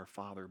to our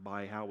Father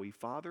by how we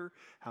father,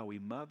 how we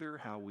mother,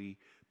 how we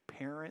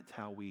parent,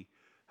 how we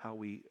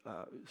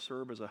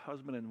serve as a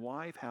husband and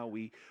wife, how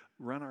we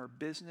run our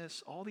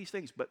business, all these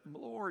things. But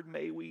Lord,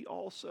 may we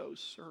also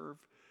serve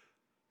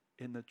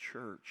in the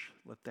church.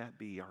 Let that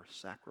be our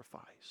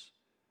sacrifice.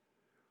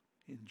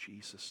 In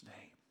Jesus'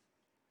 name.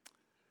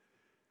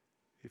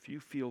 If you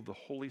feel the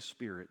Holy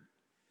Spirit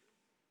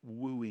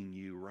wooing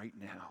you right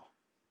now,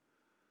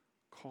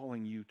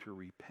 calling you to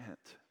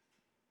repent,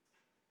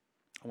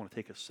 I want to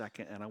take a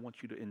second and I want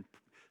you to, in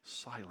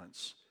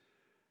silence,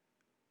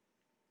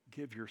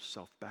 give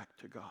yourself back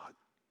to God.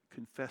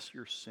 Confess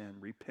your sin.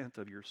 Repent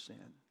of your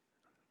sin.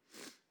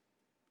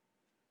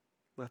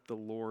 Let the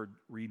Lord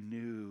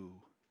renew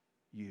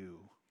you.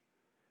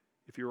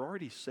 If you're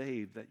already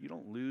saved, that you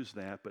don't lose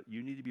that, but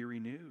you need to be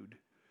renewed.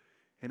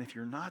 And if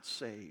you're not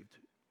saved,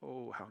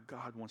 oh, how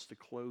God wants to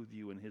clothe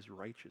you in his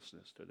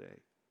righteousness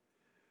today.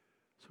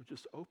 So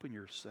just open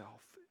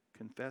yourself.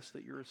 Confess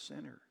that you're a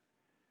sinner.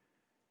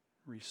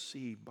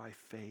 Receive by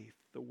faith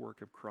the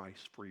work of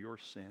Christ for your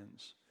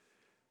sins,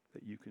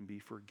 that you can be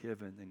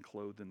forgiven and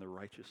clothed in the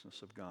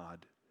righteousness of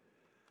God.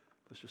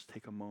 Let's just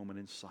take a moment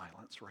in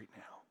silence right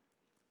now.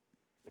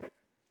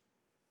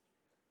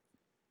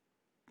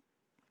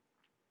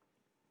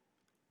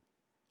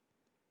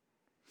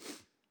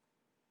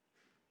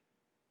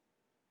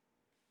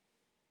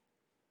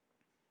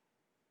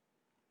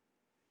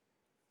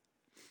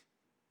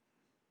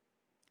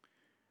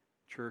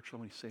 Church,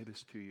 let me say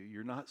this to you.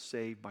 You're not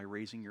saved by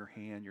raising your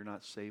hand. You're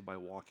not saved by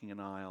walking an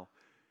aisle.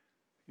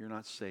 You're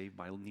not saved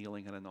by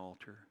kneeling at an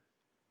altar.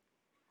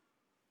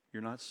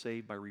 You're not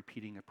saved by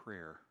repeating a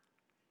prayer.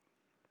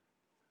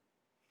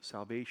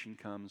 Salvation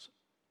comes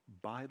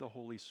by the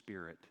Holy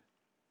Spirit.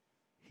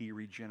 He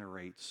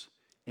regenerates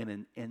in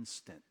an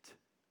instant.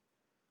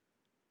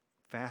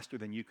 Faster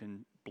than you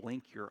can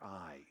blink your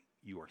eye,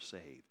 you are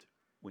saved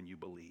when you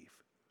believe.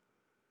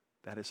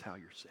 That is how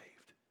you're saved.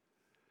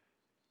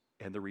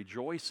 And the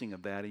rejoicing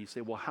of that, and you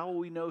say, well, how will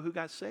we know who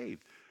got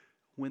saved?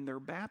 When they're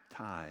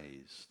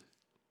baptized.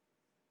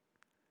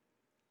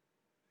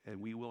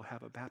 And we will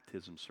have a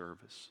baptism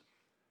service.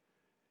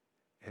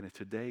 And if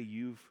today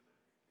you've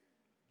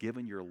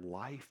given your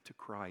life to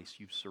Christ,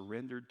 you've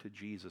surrendered to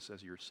Jesus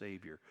as your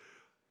Savior,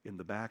 in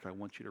the back, I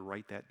want you to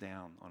write that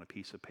down on a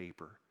piece of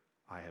paper.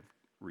 I have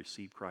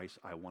received Christ.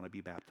 I want to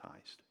be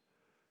baptized.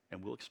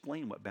 And we'll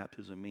explain what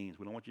baptism means.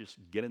 We don't want you to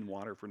just get in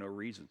water for no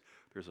reason.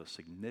 There's a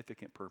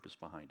significant purpose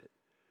behind it.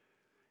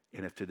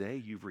 And if today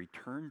you've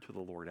returned to the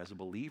Lord as a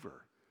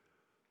believer,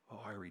 oh,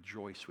 I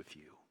rejoice with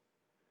you.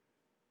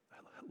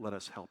 Let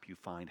us help you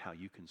find how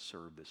you can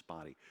serve this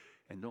body.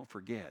 And don't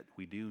forget,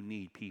 we do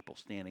need people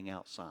standing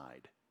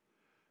outside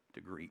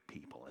to greet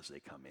people as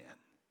they come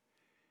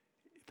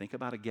in. Think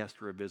about a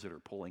guest or a visitor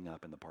pulling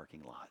up in the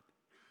parking lot.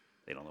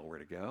 They don't know where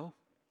to go.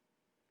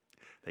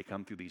 They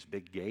come through these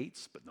big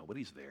gates, but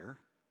nobody's there.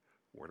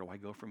 Where do I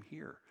go from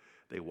here?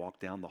 They walk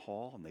down the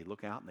hall and they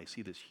look out and they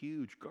see this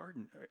huge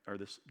garden or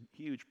this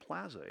huge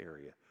plaza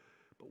area.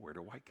 But where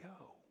do I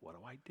go? What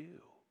do I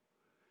do?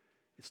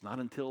 It's not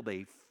until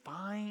they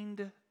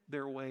find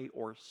their way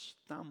or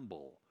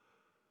stumble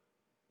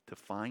to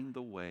find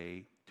the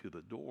way to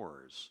the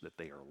doors that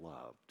they are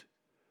loved.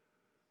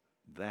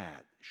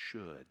 That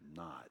should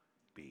not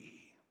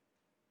be.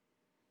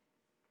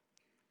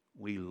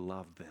 We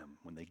love them.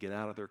 When they get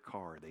out of their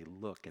car, they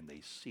look and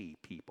they see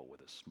people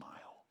with a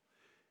smile.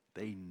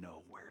 They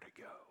know where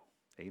to go.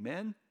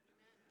 Amen?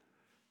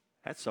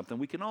 That's something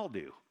we can all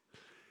do.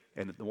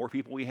 And the more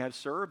people we have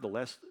served, the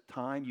less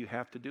time you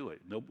have to do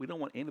it. No, we don't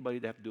want anybody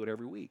to have to do it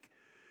every week.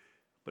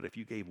 But if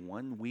you gave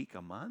 1 week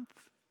a month,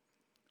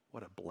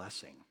 what a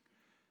blessing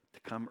to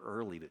come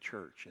early to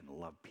church and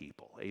love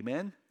people.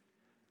 Amen?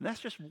 And that's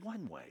just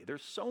one way.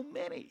 There's so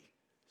many,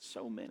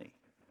 so many.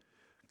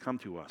 Come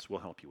to us. We'll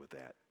help you with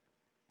that.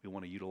 We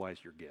want to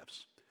utilize your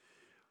gifts.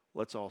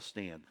 Let's all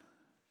stand.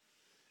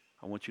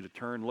 I want you to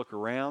turn, look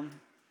around,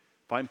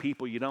 find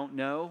people you don't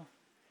know,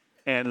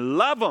 and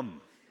love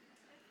them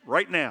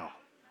right now.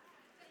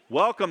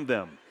 Welcome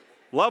them.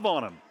 Love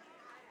on them.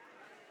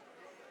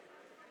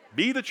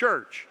 Be the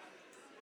church.